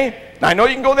 Okay? Now I know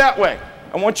you can go that way.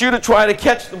 I want you to try to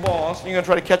catch the ball. So you're going to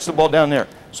try to catch the ball down there.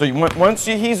 So once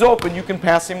he's open, you can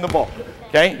pass him the ball.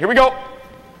 Okay, here we go.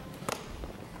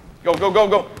 Go, go, go,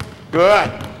 go.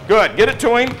 Good, good. Get it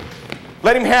to him.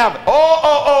 Let him have it.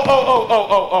 Oh.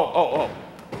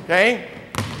 Okay?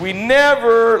 We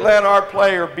never let our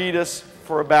player beat us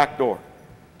for a back door.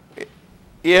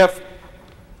 If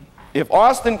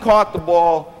Austin caught the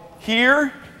ball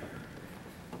here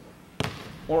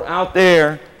or out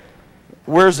there,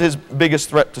 where's his biggest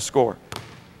threat to score?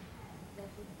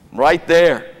 Right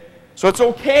there. So it's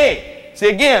okay. See,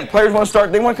 again, players want to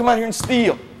start, they want to come out here and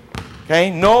steal.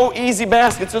 Okay? No easy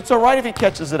baskets. It's all right if he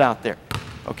catches it out there.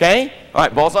 Okay? All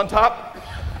right, ball's on top.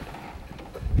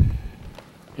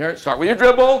 Here, start with your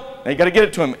dribble. Now you got to get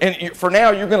it to him. And for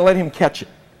now, you're going to let him catch it.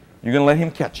 You're going to let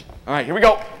him catch it. All right, here we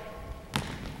go.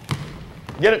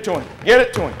 Get it to him. Get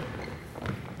it to him.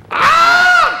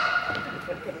 Ah!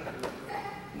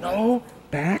 No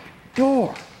back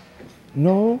door.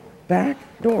 No back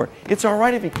door. It's all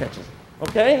right if he catches it.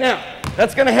 Okay, now,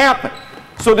 that's going to happen.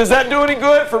 So does that do any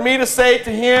good for me to say to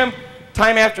him,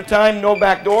 time after time, no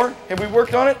back door? Have we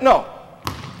worked on it? No.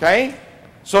 Okay?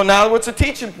 So now what's a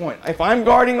teaching point? If I'm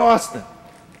guarding Austin,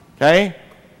 okay,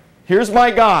 here's my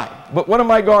guy. But what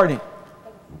am I guarding?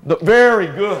 Very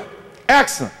good.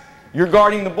 Excellent. You're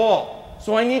guarding the ball.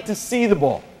 So I need to see the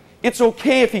ball. It's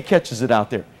okay if he catches it out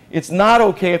there. It's not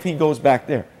okay if he goes back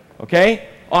there. Okay?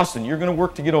 Austin, you're going to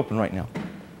work to get open right now.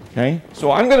 Okay?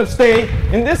 So I'm going to stay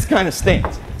in this kind of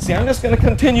stance. See, I'm just going to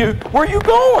continue. Where are you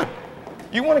going?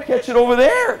 You want to catch it over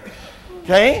there.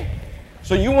 Okay?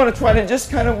 So you want to try to just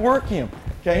kind of work him.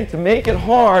 Okay? To make it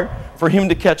hard for him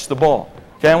to catch the ball.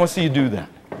 Okay? I want to see you do that.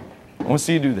 I want to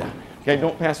see you do that. Okay?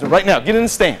 Don't pass it. Right now, get in the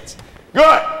stance.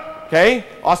 Good. Okay?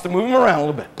 Austin, move him around a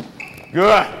little bit.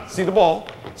 Good. See the ball.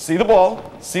 See the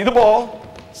ball. See the ball.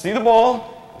 See the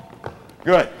ball.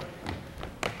 Good.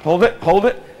 Hold it. Hold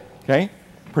it. Okay?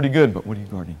 Pretty good, but what are you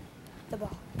guarding? The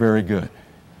ball. Very good.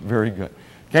 Very good.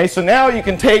 Okay, so now you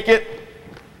can take it.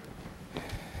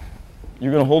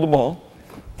 You're going to hold the ball.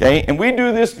 Okay, and we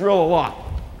do this drill a lot.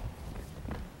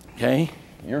 Okay,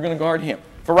 you're going to guard him.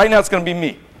 For right now, it's going to be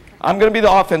me. I'm going to be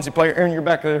the offensive player. Aaron, you're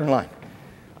back there in line.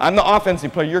 I'm the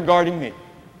offensive player. You're guarding me.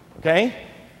 Okay?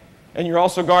 And you're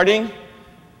also guarding?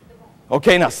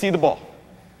 Okay, now see the ball.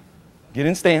 Get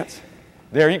in stance.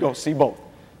 There you go. See both.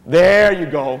 There you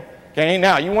go. Okay,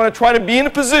 now you want to try to be in a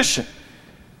position.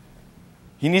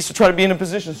 He needs to try to be in a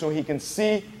position so he can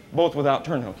see both without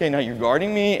turning. Okay, now you're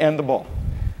guarding me and the ball.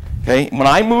 Okay, when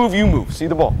I move, you move. See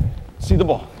the ball. See the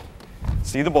ball.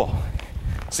 See the ball.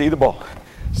 See the ball.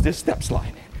 Just step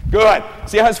slide. Good.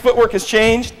 See how his footwork has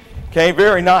changed? Okay,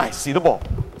 very nice. See the ball.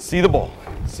 See the ball.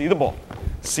 See the ball.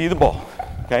 See the ball.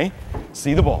 Okay,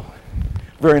 see the ball.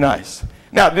 Very nice.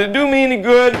 Now, did it do me any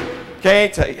good? Okay,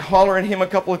 to holler at him a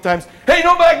couple of times, hey,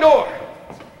 no back door.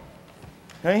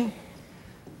 Okay?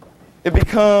 It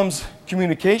becomes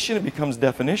communication, it becomes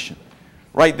definition.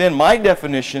 right then my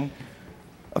definition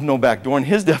of no back door and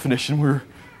his definition were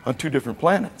on two different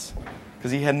planets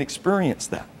because he hadn't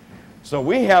experienced that. So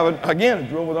we have, again, a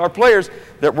drill with our players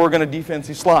that we're going to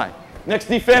defensive slide. Next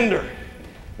defender.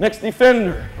 Next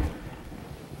defender.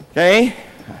 Okay?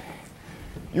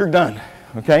 You're done.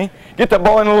 Okay? Get that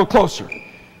ball in a little closer.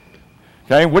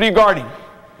 Okay? What are you guarding?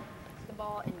 The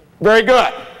ball and you. Very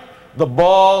good. The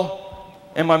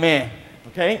ball and my man.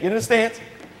 Okay? Get in the stance.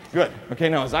 Good. Okay,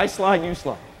 now as I slide, you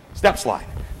slide. Step slide.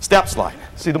 Step slide.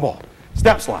 See the ball.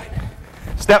 Step slide.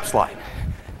 Step slide.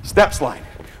 Step slide.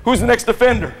 Who's the next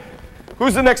defender?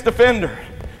 Who's the next defender?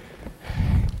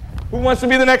 Who wants to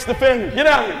be the next defender? Get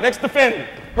out here. Next defender.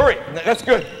 Hurry. That's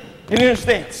good. Get in your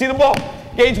stance. See the ball.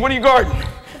 Gage, what are you guarding?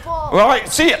 The ball. All right,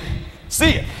 see it.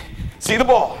 See it. See the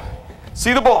ball.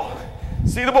 See the ball.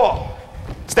 See the ball.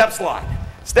 Step slide.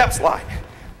 Step slide.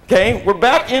 Okay, we're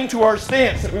back into our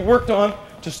stance that we worked on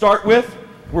to start with.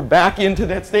 We're back into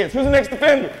that stance. Who's the next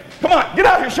defender? Come on, get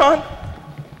out here, Sean.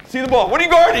 See the ball. What are you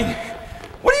guarding?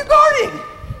 What are you guarding?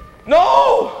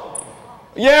 No.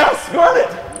 Yes, guard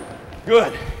it.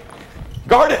 Good.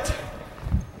 Guard it.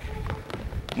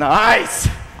 Nice.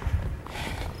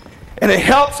 And it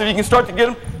helps if you can start to get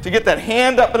them to get that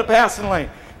hand up in the passing lane.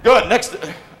 Good. Next,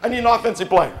 I need an offensive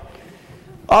player.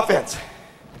 Offense.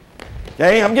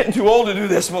 Okay, I'm getting too old to do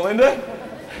this, Melinda.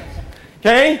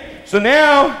 Okay, so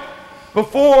now,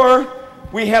 before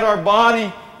we had our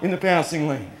body in the passing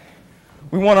lane,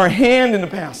 we want our hand in the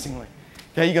passing lane.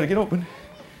 Okay, you got to get open.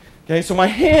 Okay, so my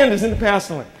hand is in the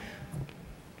passing lane.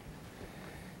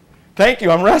 Thank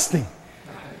you, I'm resting.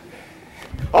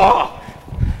 Oh,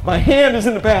 my hand is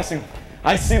in the passing lane.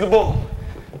 I see the ball.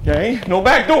 Okay, no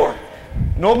back door.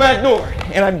 No back door.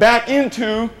 And I'm back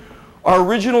into our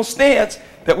original stance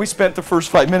that we spent the first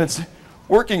 5 minutes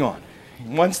working on.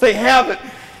 Once they have it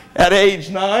at age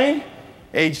 9,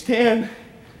 age 10,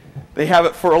 they have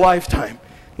it for a lifetime,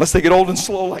 unless they get old and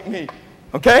slow like me.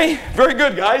 Okay? Very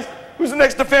good, guys. Who's the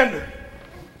next defender?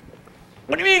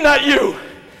 What do you mean, not you?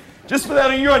 Just for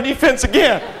that, you're on defense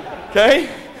again. Okay?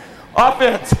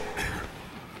 Offense.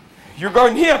 You're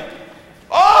guarding him.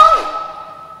 Oh!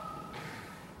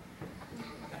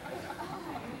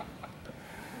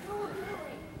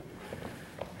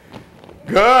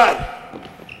 Good.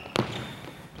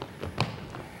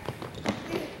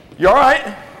 You all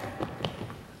right?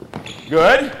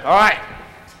 Good. All right.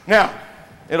 Now,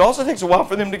 it also takes a while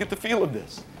for them to get the feel of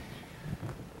this.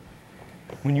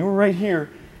 When you're right here,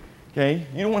 okay,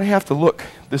 you don't want to have to look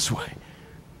this way.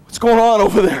 What's going on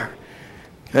over there?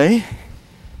 Okay?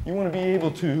 You want to be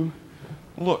able to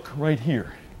look right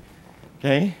here.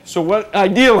 Okay? So what,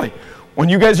 ideally, when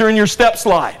you guys are in your step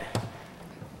slide,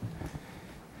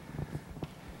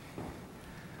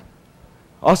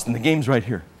 Austin, the game's right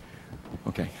here.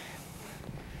 Okay.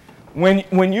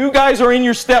 When you guys are in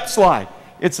your step slide,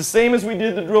 it's the same as we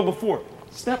did the drill before.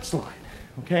 Step slide,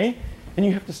 okay? And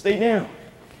you have to stay down.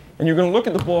 And you're going to look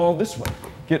at the ball this way.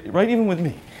 Get right even with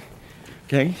me.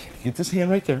 Okay? Get this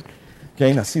hand right there.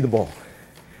 Okay, now see the ball.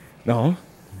 No.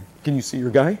 Can you see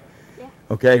your guy? Yeah.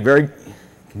 Okay,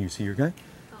 can you see your guy?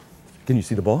 Oh. Can you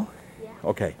see the ball? Yeah.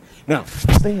 Okay. Now,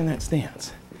 stay in that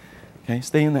stance. Okay,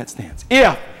 stay in that stance.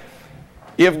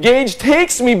 If Gage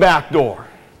takes me back door,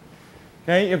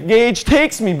 okay, if Gage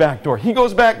takes me back door, he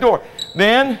goes back door,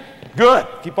 then good.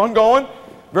 Keep on going.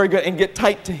 Very good. And get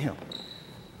tight to him.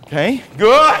 Okay,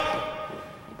 good.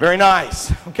 Very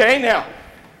nice. Okay, now,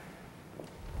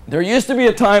 there used to be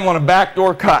a time on a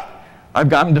backdoor cut.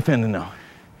 I'm defending now.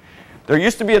 There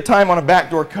used to be a time on a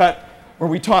backdoor cut where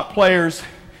we taught players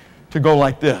to go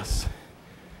like this.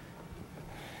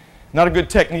 Not a good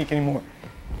technique anymore.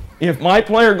 If my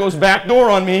player goes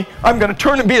backdoor on me, I'm going to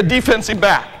turn and be a defensive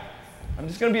back. I'm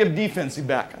just going to be a defensive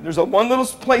back. There's one little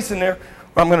place in there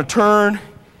where I'm going to turn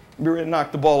and be ready to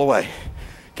knock the ball away.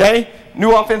 Okay?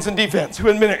 New offense and defense. Who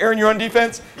in a minute? Aaron, you're on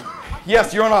defense?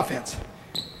 Yes, you're on offense.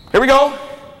 Here we go.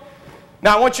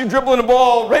 Now I want you dribbling the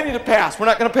ball ready to pass. We're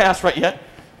not going to pass right yet.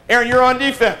 Aaron, you're on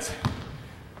defense.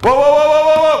 Whoa, whoa, whoa, whoa,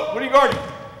 whoa, whoa. What are you guarding?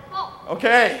 Oh.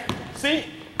 Okay. See?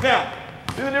 Now,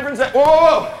 see the difference? Whoa,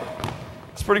 whoa, whoa.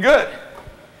 It's pretty good.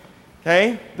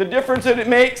 Okay? The difference that it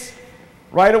makes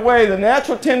right away, the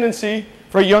natural tendency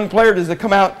for a young player is to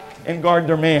come out and guard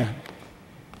their man.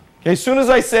 Okay, as soon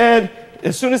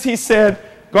as he said,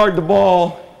 guard the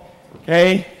ball,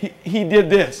 okay, he did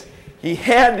this. He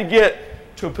had to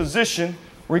get to a position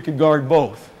where he could guard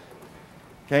both.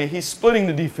 Okay, he's splitting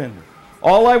the defender.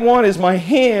 All I want is my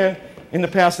hand in the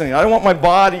passing lane. I don't want my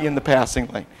body in the passing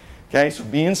lane. Okay, so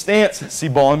be in stance, see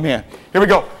ball and man. Here we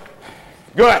go.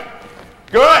 Good.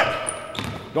 Good.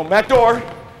 Don't back door.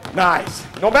 Nice.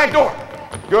 No back door.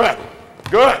 Good.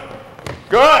 Good.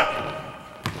 Good.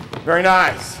 Very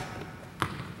nice.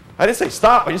 I didn't say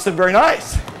stop. I just said very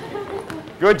nice.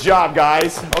 Good job,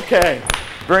 guys. Okay.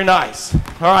 Very nice.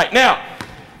 All right. Now,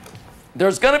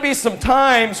 there's going to be some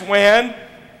times when,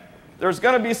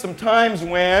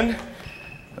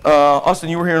 Austin,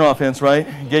 you were here on offense, right?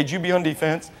 Gage, you be on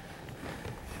defense.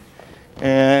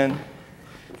 And,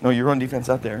 no, you're on defense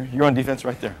out there. You're on defense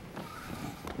right there.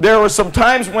 There were some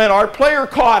times when our player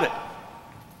caught it.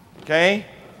 Okay?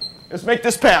 Let's make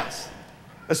this pass.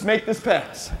 Let's make this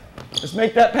pass. Let's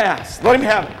make that pass. Let him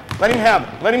have it. Let him have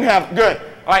it. Let him have it. Good.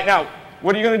 All right, now,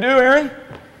 what are you going to do, Aaron?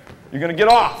 You're going to get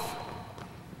off.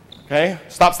 Okay?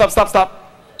 Stop, stop, stop,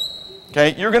 stop.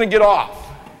 Okay? You're going to get off.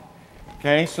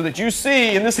 Okay? So that you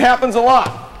see, and this happens a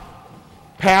lot.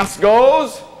 Pass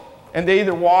goes, and they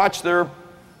either watch their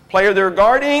player they're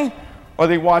guarding, or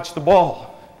they watch the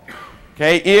ball.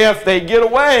 Okay? If they get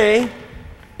away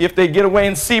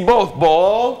and see both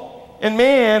ball and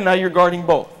man, now you're guarding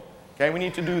both. Okay? We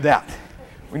need to do that.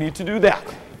 We need to do that.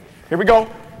 Here we go.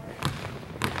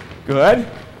 Good.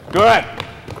 Good.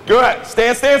 Good.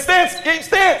 Stance, stance, stance. Gate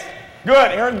stance.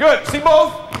 Good, Aaron. Good. See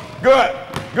both? Good.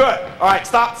 Good. All right,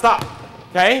 stop, stop.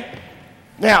 Okay?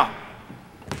 Now,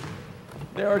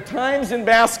 there are times in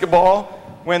basketball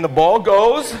when the ball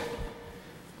goes,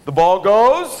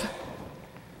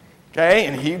 okay,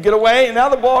 and you get away, and now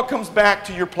the ball comes back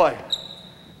to your player.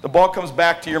 The ball comes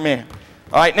back to your man.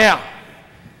 All right, now,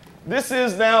 this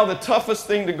is now the toughest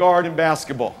thing to guard in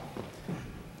basketball.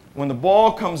 When the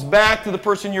ball comes back to the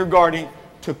person you're guarding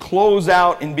to close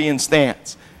out and be in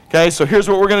stance. Okay, so here's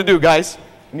what we're going to do, guys.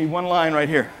 We need one line right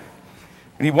here.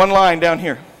 We need one line down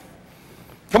here.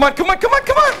 Come on, come on, come on,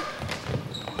 come on.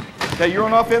 Okay, you're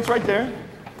on offense right there.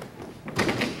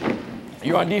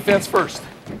 You're on defense first.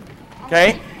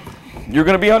 Okay? You're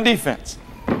going to be on defense.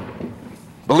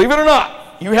 Believe it or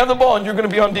not, you have the ball and you're going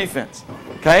to be on defense.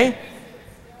 Okay?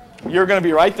 You're going to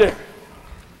be right there.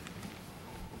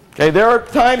 Okay, there are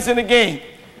times in a game,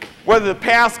 whether the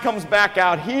pass comes back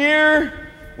out here,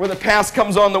 whether the pass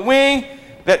comes on the wing,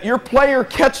 that your player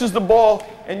catches the ball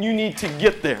and you need to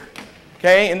get there.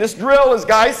 Okay, and this drill is,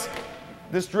 guys,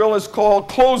 this drill is called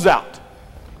closeout.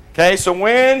 Okay, so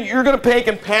when you're going to take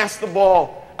and pass the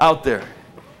ball out there,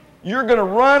 you're going to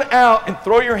run out and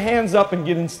throw your hands up and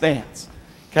get in stance.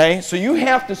 Okay, so you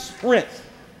have to sprint.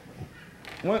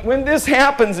 When this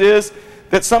happens is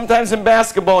that sometimes in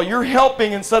basketball you're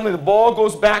helping and suddenly the ball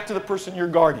goes back to the person you're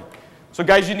guarding. So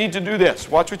guys, you need to do this.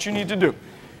 Watch what you need to do.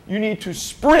 You need to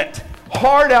sprint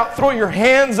hard out, throw your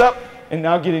hands up, and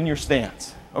now get in your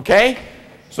stance. Okay?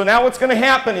 So now what's going to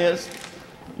happen is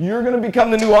you're going to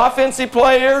become the new offensive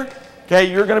player.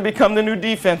 Okay? You're going to become the new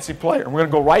defensive player. We're going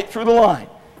to go right through the line.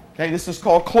 Okay? This is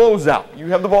called closeout. You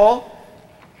have the ball?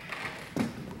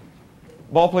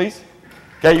 Ball, please.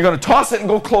 Okay? You're going to toss it and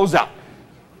go close out.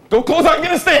 Go close out and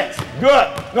get a stance.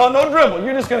 Good. No dribble.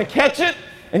 You're just going to catch it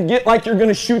and get like you're going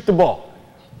to shoot the ball.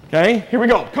 Okay? Here we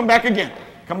go. Come back again.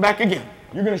 Come back again.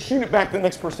 You're going to shoot it back to the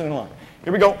next person in line.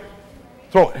 Here we go.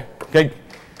 Throw it. Okay?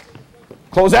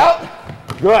 Close out.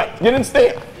 Good. Get in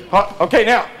stance. Okay,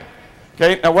 now.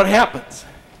 Okay, now what happens?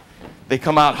 They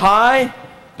come out high.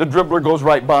 The dribbler goes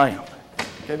right by them.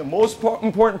 Okay, the most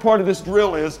important part of this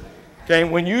drill is, okay,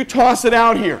 when you toss it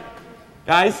out here,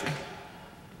 guys,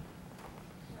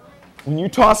 when you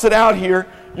toss it out here,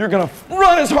 you're going to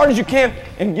run as hard as you can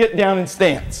and get down in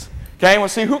stance. Okay, we'll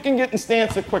see who can get in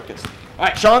stance the quickest. All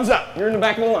right, Sean's up. You're in the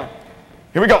back of the line.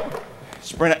 Here we go.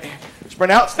 Sprint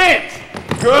out, stance.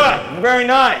 Good, very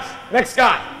nice. Next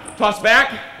guy, toss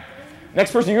back.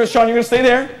 Next person, Sean, you're going to stay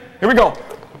there. Here we go.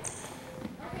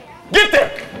 Get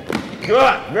there.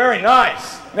 Good, very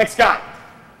nice. Next guy.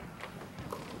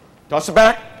 Toss it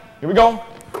back. Here we go.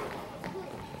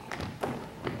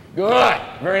 Good,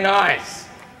 very nice.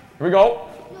 Here we go.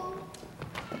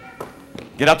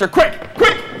 Get out there quick,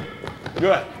 quick.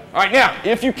 Good. All right, now,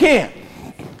 if you can,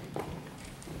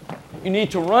 you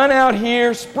need to run out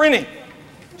here sprinting.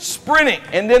 Sprinting.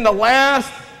 And then the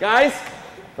last, guys,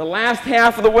 the last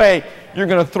half of the way, you're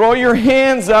going to throw your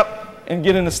hands up and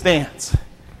get in a stance.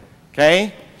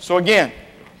 Okay? So again,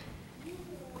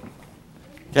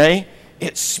 okay,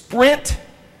 it's sprint,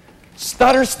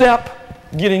 stutter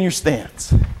step, get in your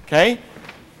stance. Okay?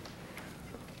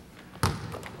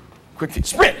 Quick feet,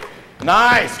 sprint.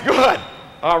 Nice, good.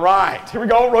 All right, here we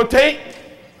go, rotate.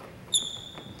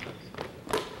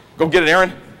 Go get it,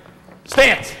 Aaron.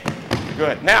 Stance.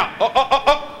 Good. Now,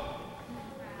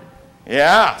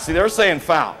 Yeah, see, they're saying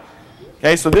foul.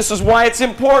 Okay, so this is why it's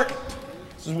important.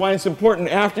 This is why it's important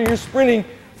after you're sprinting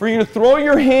for you to throw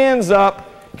your hands up,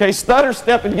 okay, stutter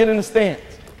step and get in a stance.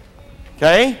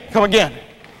 Okay, come again.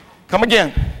 Come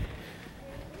again.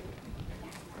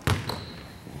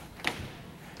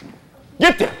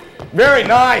 Get there. Very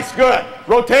nice. Good.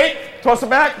 Rotate. Toss it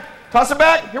back. Toss it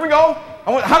back. Here we go.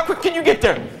 How quick can you get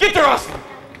there? Get there, Austin.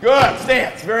 Good.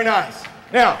 Stance. Very nice.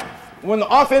 Now, when the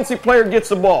offensive player gets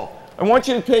the ball, I want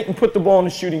you to take and put the ball in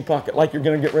the shooting pocket like you're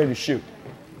going to get ready to shoot.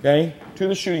 Okay? To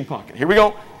the shooting pocket. Here we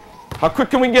go. How quick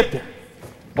can we get there?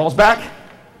 Ball's back.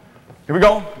 Here we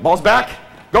go. Ball's back.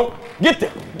 Go. Get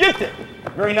there. Get there.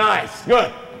 Very nice.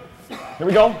 Good. Here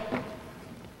we go.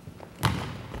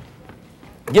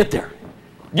 Get there.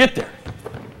 Get there.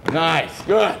 Nice.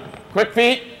 Good. Quick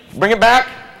feet. Bring it back.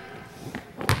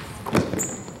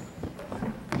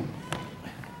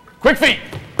 Quick feet.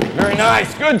 Very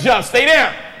nice. Good job. Stay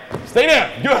down. Stay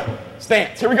down. Good.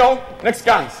 Stance. Here we go. Next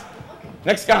guys.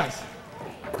 Next guys.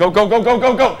 Go, go, go, go,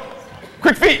 go, go.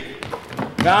 Quick feet.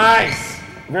 Nice.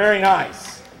 Very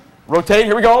nice. Rotate.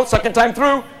 Here we go. Second time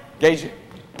through. Gauge it.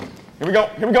 Here we go.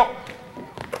 Here we go.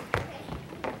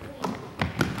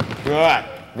 Good.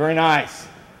 Very nice.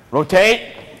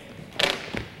 Rotate.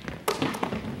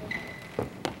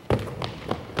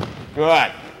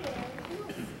 Good.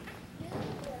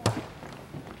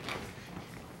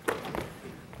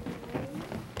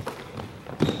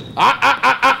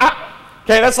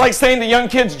 Okay, that's like saying to young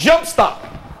kids, jump stop.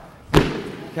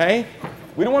 Okay?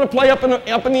 We don't want to play up in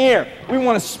the air. We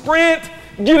want to sprint,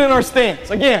 get in our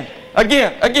stance. Again,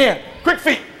 again, again. Quick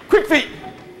feet, quick feet.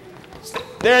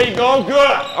 There you go, good.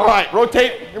 All right,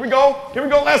 rotate. Here we go. Here we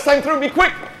go. Last time through, be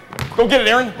quick. Go get it,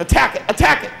 Aaron. Attack it,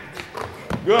 attack it.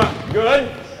 Good,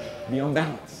 good. Be on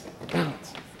balance,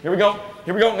 balance. Here we go.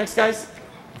 Here we go. Next, guys.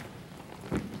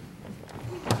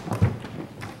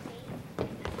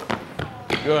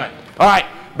 Good. All right,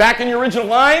 back in your original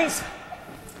lines.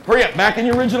 Hurry up, back in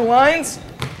your original lines.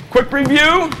 Quick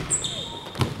review.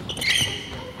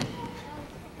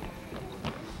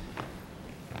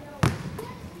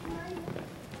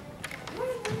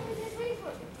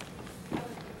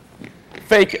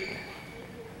 Fake it.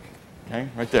 Okay,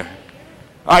 right there.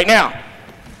 All right, now.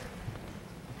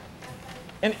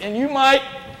 And you might,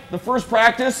 the first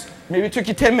practice, maybe it took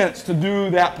you 10 minutes to do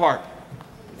that part.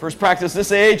 First practice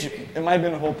this age, it might have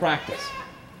been a whole practice.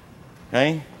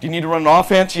 Okay? Do you need to run an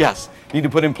offense? Yes. You need to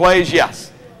put in plays?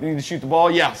 Yes. You need to shoot the ball?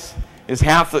 Yes. Is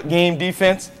half the game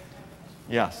defense?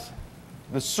 Yes.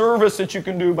 The service that you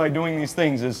can do by doing these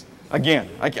things is, again,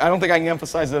 I don't think I can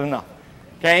emphasize it enough.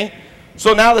 Okay?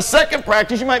 So now the second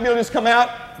practice, you might be able to just come out,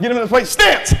 get them in the place,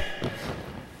 stance.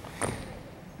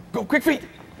 Go, quick feet,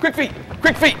 quick feet,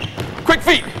 quick feet, quick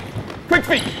feet, quick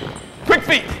feet, quick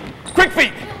feet, quick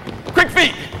feet, quick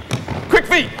feet, quick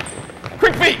feet,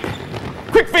 quick feet,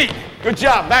 quick feet. Good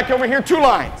job. Back over here, 2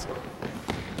 lines.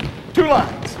 2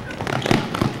 lines.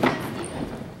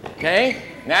 Okay?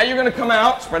 Now you're going to come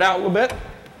out, spread out a little bit,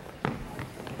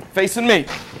 facing me.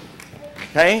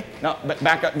 Okay? Now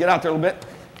back up, get out there a little bit.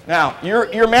 Now,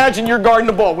 you imagine you're guarding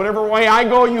the ball. Whatever way I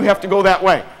go, you have to go that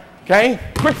way. Okay?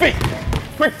 Quick feet.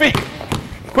 Quick feet.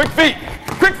 Quick feet.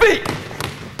 Quick feet.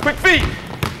 Quick feet.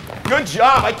 Good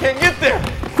job. I can't get there.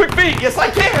 Quick feet. Yes,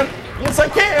 I can. Yes, I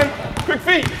can. Quick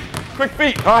feet. Quick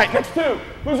feet. All right, next 2.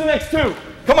 Who's the next 2?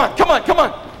 Come on, come on, come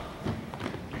on.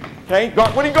 Okay,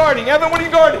 what are you guarding? Evan, what are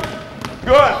you guarding?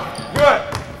 Good, good.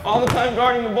 All the time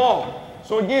guarding the ball.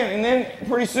 So again, and then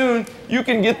pretty soon, you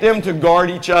can get them to guard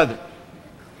each other.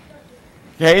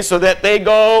 Okay, so that they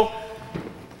go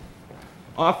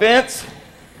offense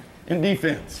and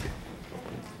defense.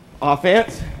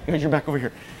 Offense, here's your back over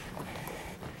here.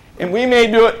 And we may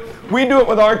do it, we do it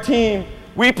with our team.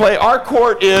 We play, our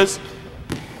court is,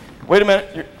 wait a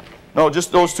minute, no,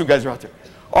 just those 2 guys are out there.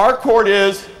 Our court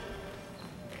is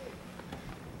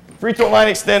free throw line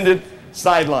extended,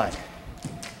 sideline.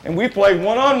 And we play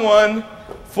one-on-one,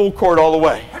 full court all the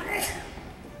way.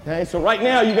 Okay, so right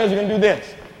now you guys are going to do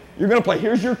this. You're going to play,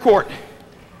 here's your court,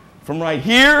 from right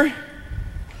here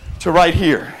to right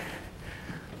here.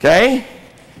 Okay?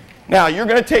 Now you're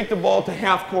going to take the ball to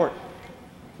half court.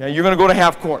 Okay, you're going to go to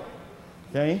half court.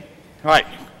 Okay? All right,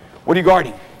 what are you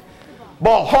guarding?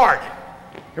 Ball, hard.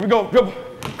 Here we go. Go.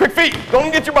 Quick feet.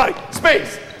 Don't get your body.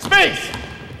 Space. Space.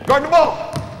 Guard the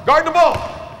ball. Guard the ball.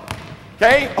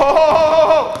 Okay? Ho, ho, ho,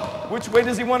 ho, ho. Which way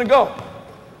does he want to go?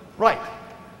 Right.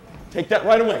 Take that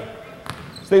right away.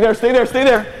 Stay there, stay there, stay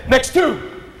there. Next 2.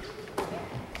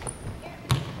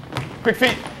 Quick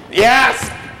feet. Yes.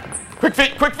 Quick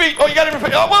feet, quick feet. Oh, you got him.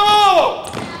 Oh, whoa,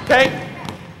 whoa, whoa. Okay.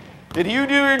 Did you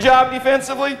do your job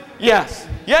defensively? Yes.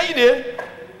 Yeah, you did.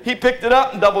 He picked it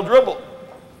up and double dribbled.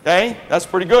 Okay? That's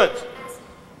pretty good.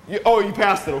 You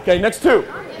passed it. Okay, next 2.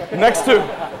 Next 2.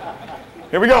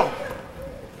 Here we go.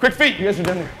 Quick feet. You guys are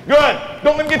done there. Good.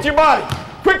 Don't let him get to your body.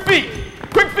 Quick Quick feet.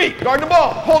 Quick feet. Guard the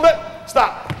ball. Hold it.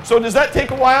 Stop. So does that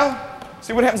take a while?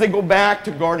 See what happens? They go back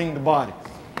to guarding the body.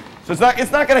 So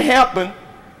it's not going to happen.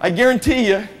 I guarantee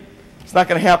you, it's not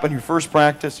going to happen your first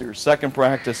practice or your second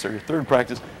practice or your third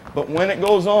practice. But when it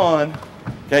goes on,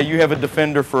 okay, you have a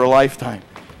defender for a lifetime.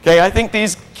 Okay, I think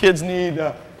these kids need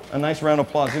a nice round of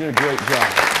applause. They did a great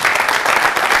job.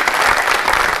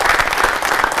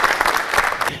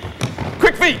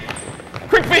 Quick feet.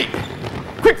 Quick feet.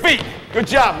 Quick feet. Good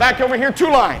job. Back over here, 2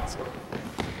 lines.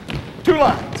 2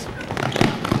 lines.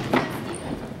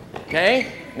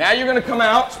 Okay, now you're going to come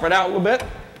out, spread out a little bit,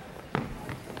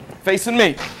 facing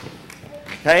me.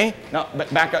 Okay, now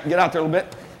back up, get out there a little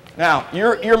bit. Now,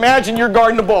 you imagine you're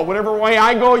guarding the ball. Whatever way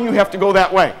I go, you have to go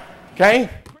that way. Okay?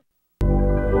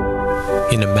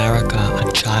 In America,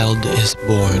 a child is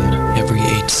born every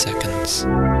 8 seconds. A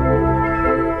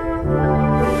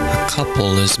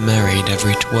couple is married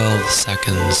every 12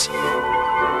 seconds.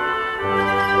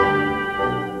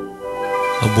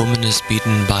 A woman is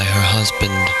beaten by her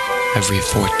husband every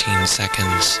 14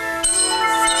 seconds.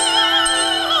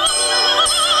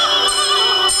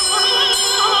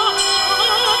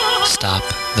 Stop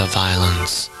the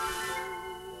violence.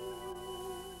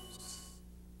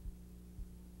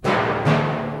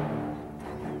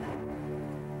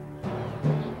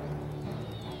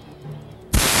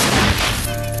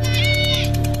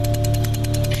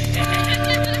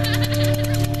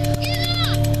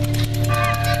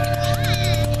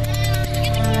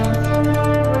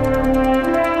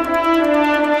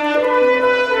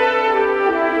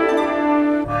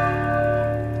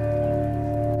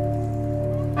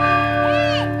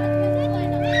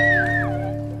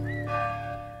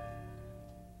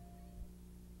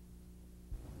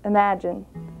 Imagine.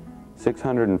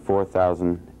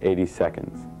 604,080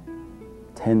 seconds.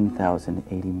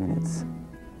 10,080 minutes.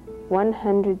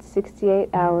 168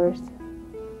 hours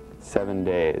 7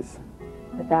 days.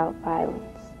 without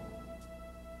violence.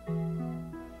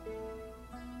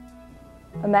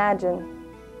 Imagine.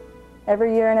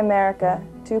 Every year in America,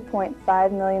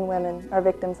 2.5 million women are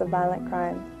victims of violent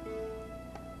crime.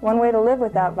 One way to live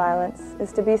without violence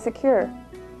is to be secure.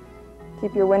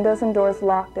 Keep your windows and doors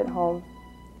locked at home.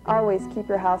 Always keep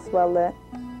your house well lit.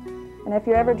 And if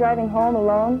you're ever driving home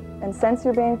alone and sense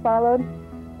you're being followed,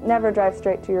 never drive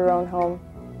straight to your own home.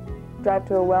 Drive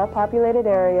to a well-populated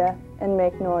area and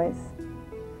make noise.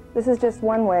 This is just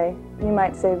one way you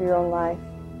might save your own life.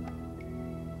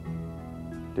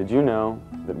 Did you know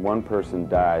that one person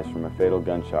dies from a fatal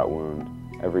gunshot wound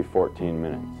every 14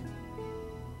 minutes?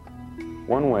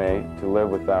 One way to live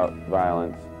without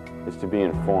violence is to be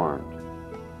informed.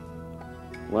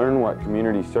 Learn what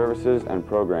community services and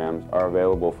programs are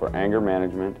available for anger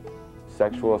management,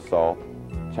 sexual assault,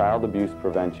 child abuse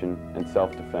prevention, and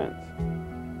self-defense.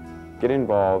 Get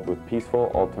involved with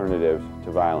peaceful alternatives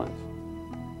to violence.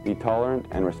 Be tolerant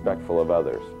and respectful of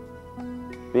others.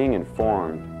 Being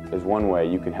informed is one way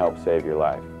you can help save your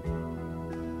life.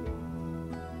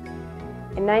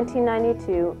 In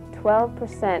 1992,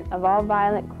 12% of all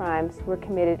violent crimes were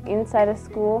committed inside a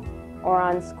school or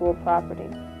on school property.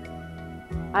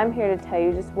 I'm here to tell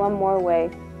you just one more way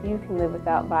you can live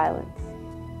without violence.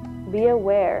 Be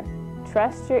aware,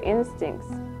 trust your instincts,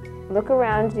 look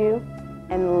around you,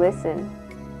 and listen.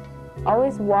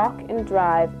 Always walk and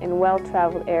drive in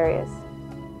well-traveled areas.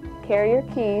 Carry your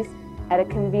keys at a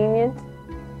convenient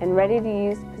and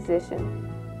ready-to-use position.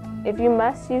 If you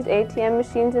must use ATM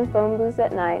machines and phone booths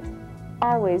at night,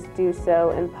 always do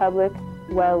so in public,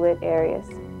 well-lit areas.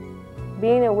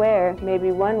 Being aware may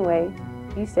be one way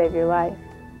you save your life.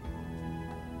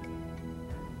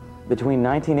 Between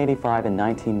 1985 and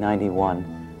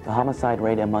 1991, the homicide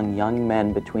rate among young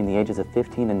men between the ages of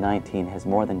 15 and 19 has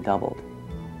more than doubled.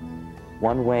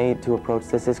 One way to approach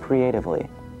this is creatively.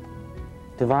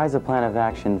 Devise a plan of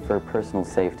action for personal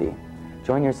safety.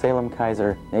 Join your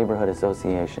Salem-Kaiser Neighborhood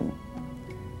Association.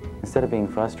 Instead of being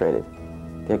frustrated,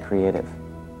 get creative.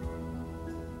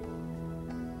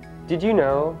 Did you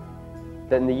know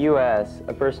that in the U.S.,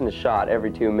 a person is shot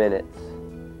every 2 minutes?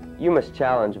 You must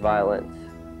challenge violence.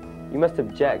 You must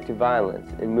object to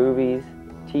violence in movies,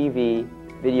 TV,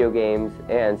 video games,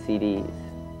 and CDs.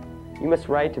 You must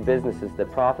write to businesses that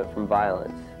profit from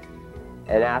violence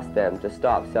and ask them to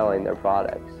stop selling their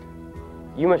products.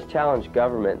 You must challenge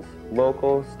governments,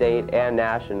 local, state, and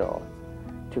national,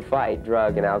 to fight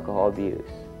drug and alcohol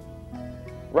abuse.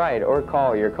 Write or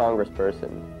call your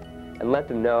congressperson and let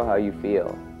them know how you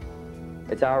feel.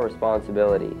 It's our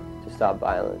responsibility to stop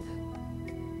violence.